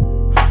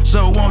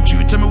 So won't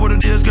you tell me what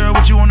it is, girl,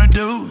 what you wanna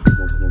do?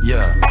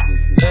 Yeah.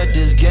 At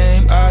this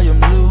game I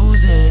am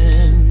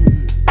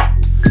losing.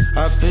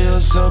 I feel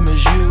so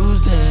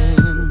misused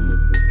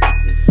and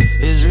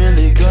it's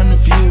really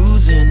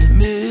confusing.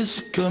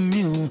 Miss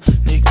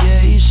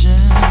Communication.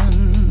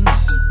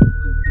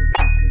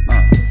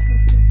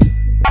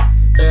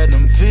 And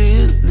I'm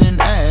feeling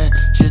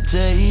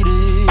agitated.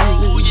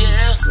 Oh,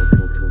 yeah.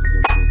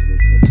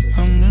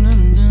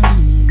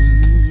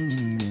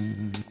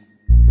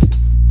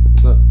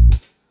 Look,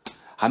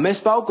 I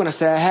misspoke when I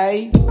said,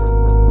 hey.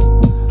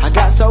 I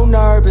got so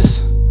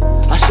nervous.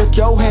 I shook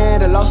your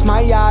hand, I lost my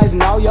eyes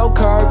and all your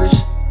courage.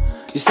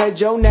 You said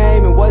your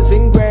name, it was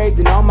engraved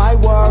in all my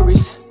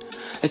worries.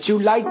 That you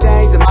like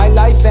things that my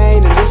life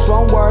ain't, and this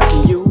won't work.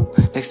 And you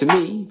next to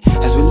me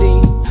as we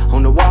lean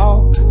on the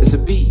wall. There's a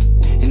beat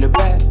in the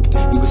back.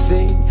 You would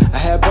sing, I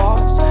had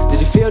bars. Did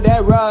you feel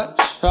that rush?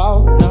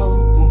 Oh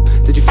no.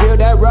 Did you feel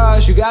that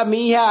rush? You got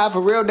me high,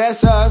 for real,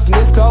 that's us. And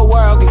this cold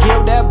world can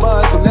kill that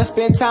buzz. So let's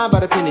spend time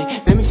by the penny.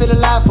 Make me feel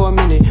alive for a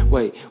minute.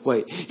 Wait,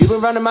 you've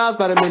been running miles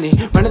by the minute.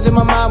 Running through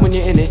my mind when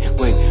you're in it.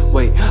 Wait.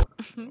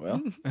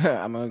 Well,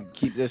 I'm going to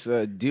keep this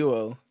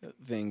duo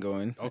thing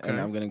going. Okay. And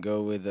I'm going to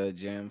go with a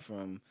jam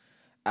from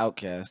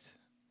Outkast.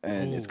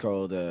 And it's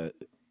called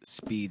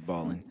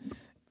Speedballin'.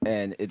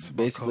 And it's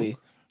basically...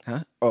 Coke?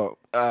 Huh? Oh,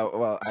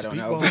 well, I don't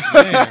know.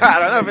 Speedball, I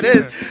don't know if it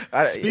is.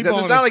 It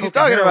doesn't sound like he's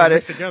talking about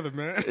it. Together,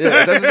 man.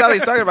 Yeah, it doesn't sound like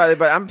he's talking about it,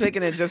 but I'm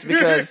picking it just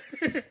because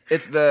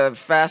it's the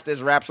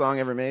fastest rap song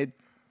ever made.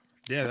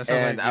 Yeah, that sounds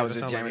And like, I was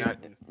just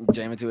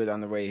jamming to it on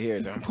the way here.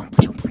 So I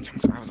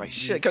was like,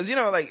 shit. Because,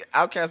 like,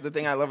 Outkast, the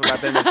thing I love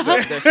about them is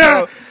they're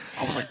so...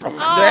 I was like, bro. Oh,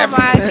 my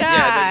God.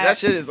 Yeah, that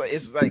shit is like,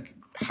 it's like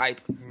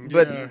hype.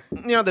 But,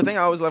 the thing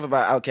I always love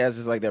about Outkast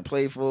is, like, they're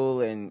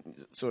playful and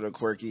sort of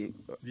quirky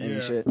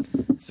and shit.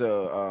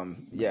 So,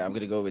 I'm going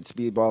to go with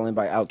Speedballin'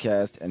 by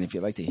Outkast. And if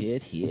you'd like to hear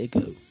it, here it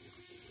goes.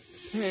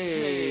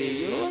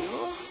 Hey, yo.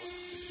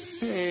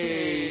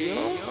 Hey,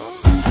 yo.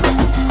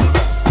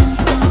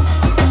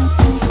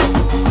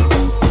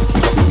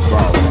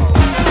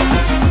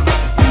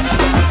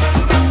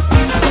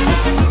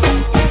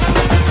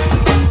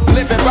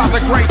 Living by the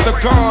grace of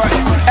God.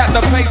 At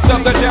the pace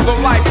of the devil,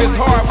 life is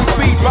hard. We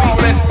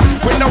speedballin'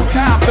 with no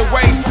time to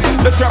waste.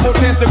 The treble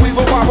tends to weave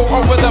a wobble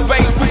over the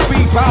bass. We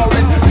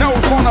speedballin'.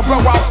 Nose wanna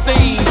blow out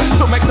steam,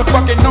 so make some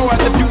fucking noise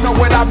if you know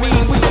what I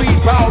mean. We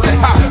speedballin',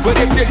 but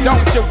if you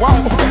don't, you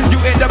won't. You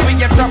end up in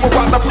trouble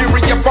while the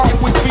fury of phone.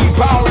 We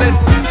speedballin'.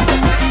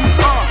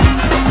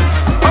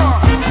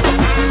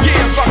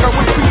 Yeah, sucker,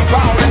 we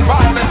speedballin',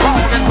 ballin'.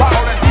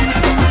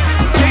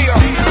 Yeah,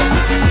 we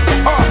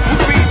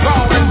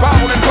speedballin',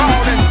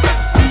 ballin'.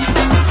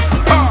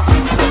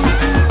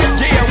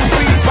 Yeah, we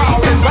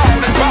speedballin',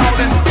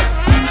 ballin'.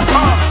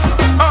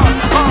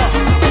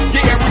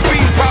 Yeah, we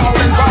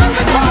speedballin',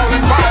 ballin'.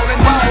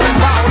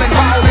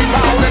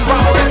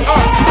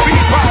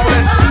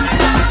 Speedballin'.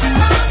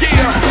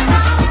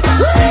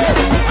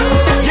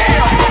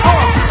 Yeah.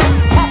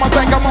 Mama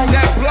think I'm on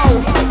that blow,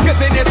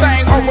 'cause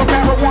anything over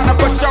marijuana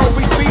for sure.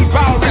 We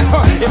speedballin'.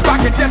 If I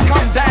can just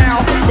come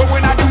down, but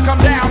when I do come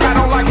down, I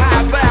don't like how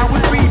I sound. We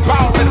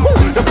speedballin'.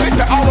 The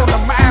picture all on the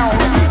mound,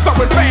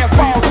 throwing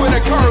fastballs with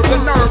a curve, the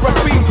nerve of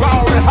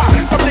speedballin'.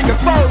 Some niggas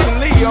serve and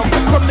live,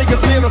 some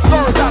niggas live to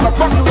serve out of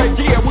fuck with that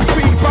gear. We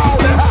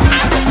speedballin'.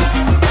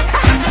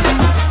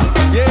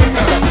 Yeah,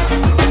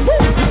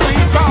 we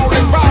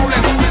speedballin'.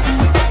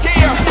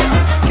 Yeah,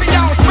 can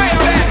y'all smell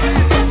that?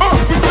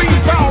 We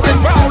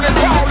speedballin'.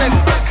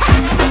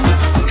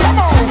 Come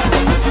on,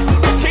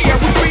 yeah,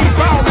 we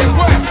speedballin'.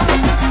 What?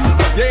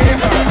 Yeah.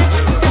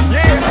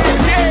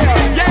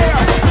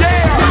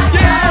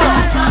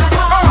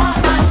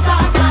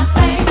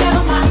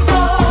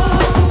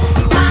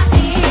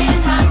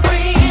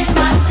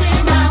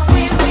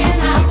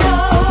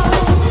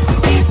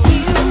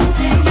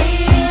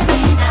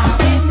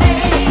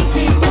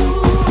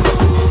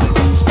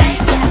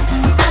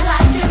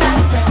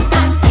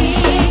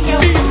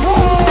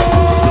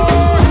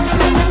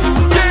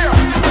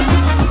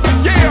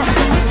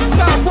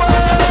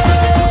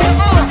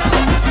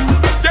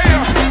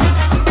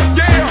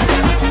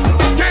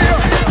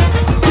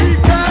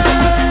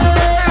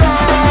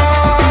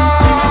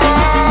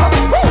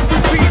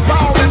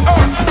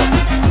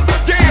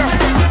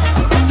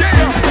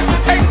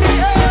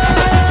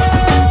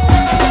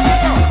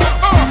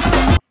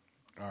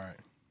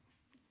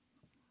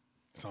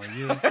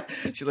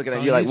 She's looking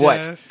at you like,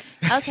 what?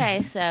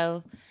 Okay,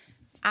 so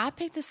I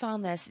picked a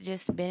song that's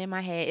just been in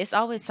my head. It's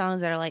always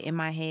songs that are like in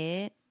my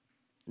head,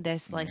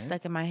 that's like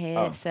stuck in my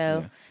head.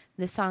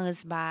 This song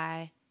is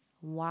by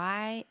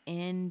YNW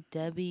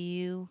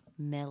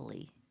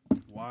Melly.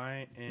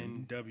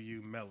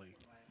 YNW Melly.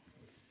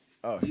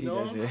 Oh, he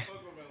does it.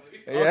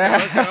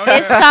 Yeah.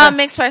 It's called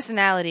Mixed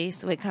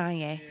Personalities with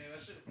Kanye.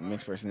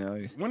 Mixed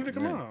Personalities. When did it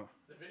come out?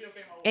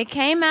 It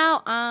came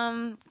out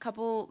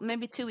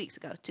maybe 3 weeks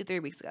ago.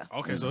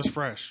 Okay, so it's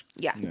fresh.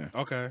 Yeah.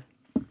 Okay.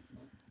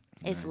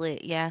 It's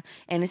lit, yeah.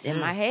 And it's in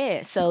my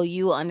head. So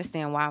you will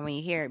understand why when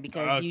you hear it,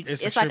 because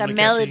it's like a extremely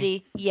melody.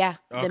 catchy? Yeah.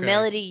 Okay. The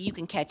melody, you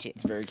can catch it.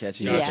 It's very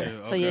catchy. Gotcha.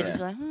 Yeah. So you'll just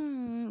be like,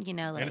 like.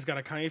 And it's got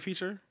a Kanye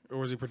feature, or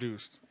was it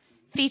produced?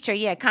 Feature,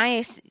 yeah.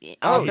 Kanye's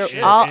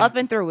all up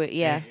and through it,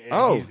 yeah.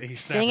 He's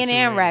singing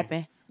and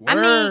rapping. Word. I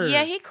mean,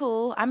 yeah, he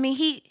cool. I mean,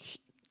 he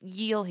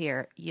you'll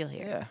hear.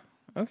 Yeah.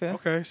 Okay.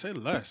 Okay, say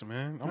less,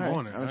 man. I'm All right,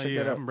 on it. I'll check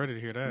that out. I'm ready to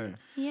hear that.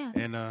 Yeah.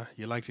 And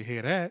you like to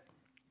hear that?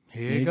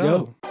 Here you you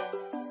go.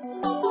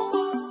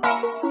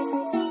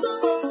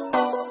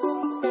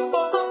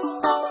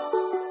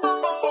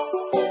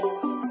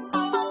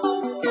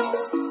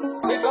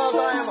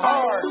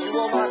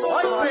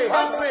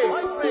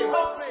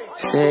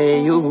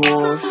 Say you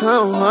want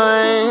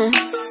someone.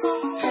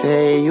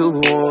 Say you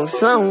want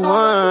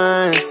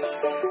someone.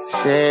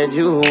 Said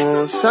you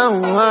want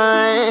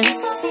someone.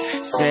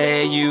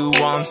 Say you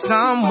want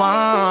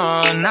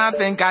someone. I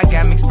think I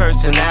got mixed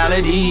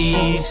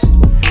personalities.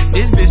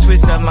 This bitch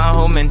switched up my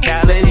whole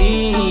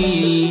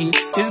mentality.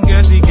 This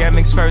girl, she got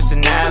mixed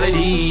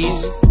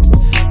personalities.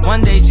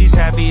 One day she's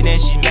happy, then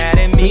she mad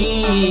at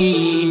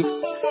me.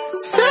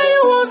 Say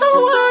you want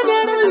someone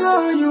that'll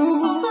love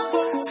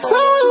you,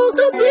 someone who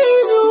can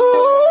please you,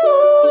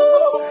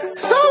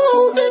 someone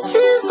who can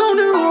kiss on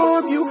and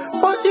rub you,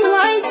 fuck you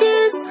like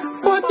this,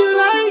 fuck you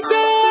like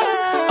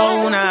that.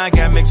 Oh, now I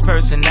got mixed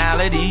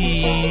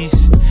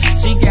personalities.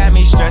 She got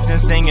me stressing,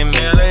 singing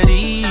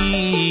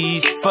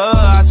melodies. For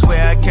I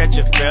swear I catch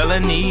a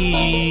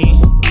felony.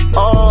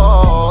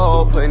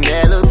 Oh,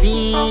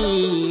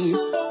 Penelope.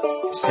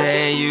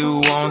 Say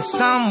you want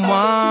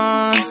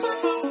someone.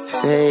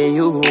 Say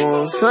you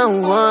want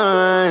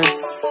someone.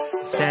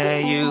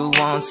 Say you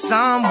want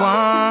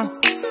someone.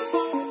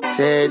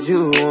 Said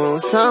you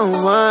want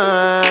someone.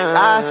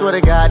 I swear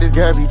to God, this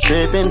girl be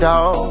tripping,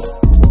 dawg.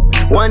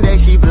 One day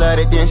she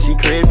blooded, then she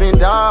crippin',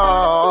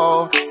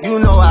 dawg. You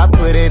know I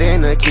put it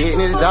in her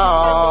kidneys,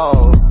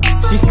 dawg.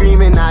 She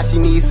screaming now she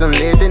needs some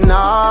lifting,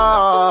 no.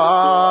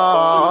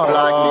 She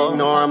blocking,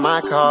 ignoring my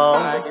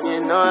call.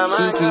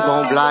 She keep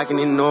on blocking,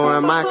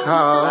 ignoring my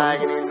call.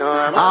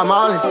 I'm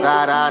all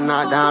inside, I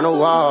knock down the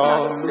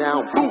wall.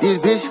 This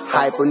bitch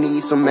hyper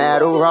needs some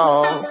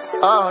Adderall.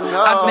 Oh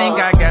no. I think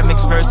I got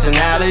mixed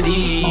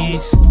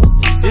personalities.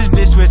 This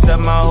bitch switched up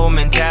my whole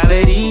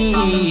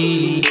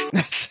mentality.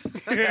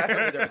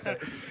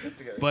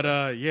 But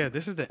yeah,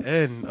 this is the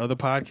end of the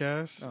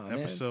podcast.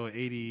 Episode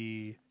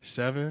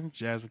 87.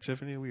 Jasmine,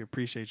 Tiffany, we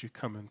appreciate you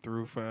coming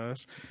through for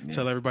us. Yeah.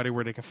 Tell everybody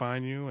where they can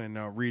find you and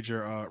read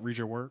your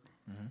work.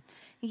 Mm-hmm.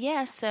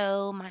 Yeah,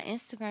 so my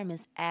Instagram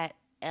is at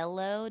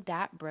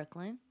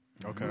elo.brooklyn.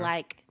 Okay.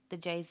 Like the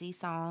Jay-Z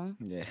song.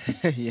 Yeah.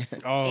 Yeah.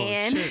 Oh,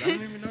 and shit. I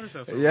didn't even notice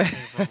that song. Yeah.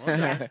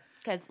 Okay.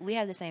 Because we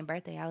have the same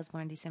birthday. I was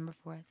born December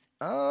 4th.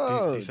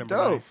 Oh, December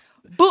dope.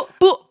 9th. Boop,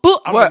 boop, boop.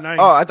 I'm What? the 9th.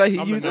 Oh, I thought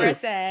you I'm used the We're it.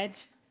 Sag.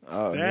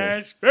 Oh,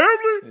 Sag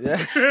family.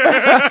 Yeah.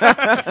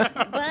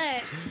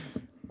 But,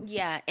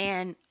 yeah,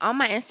 and on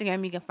my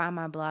Instagram, you can find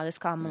my blog. It's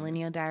called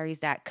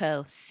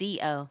millennialdiaries.co.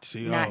 C-O,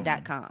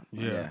 not .com.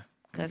 Yeah.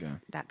 Because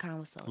 .com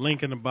was so...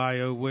 Link in the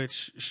bio,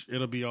 which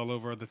it'll be all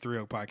over the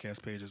 30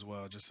 podcast page as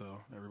well, just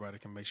so everybody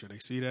can make sure they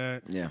see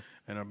that. Yeah.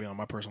 And it'll be on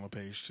my personal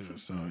page too.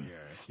 So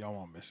yeah, y'all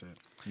won't miss it.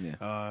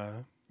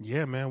 Yeah.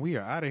 Yeah, man, we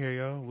are out of here,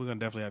 yo. We're gonna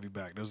definitely have you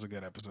back. This was a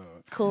good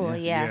episode. Cool,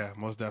 yeah. Yeah,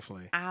 most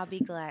definitely. I'll be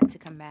glad to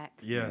come back.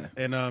 Yeah.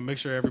 And make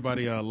sure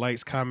everybody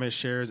likes, comments,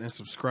 shares, and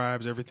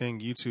subscribes. Everything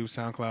YouTube,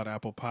 SoundCloud,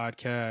 Apple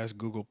Podcasts,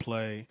 Google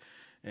Play,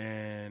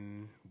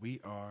 and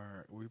we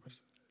are.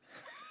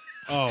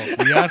 Oh,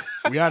 we out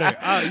of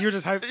here. You're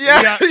just hyped.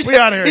 Yeah, we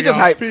out of here. He just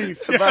y'all. hyped.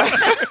 Peace. Bye.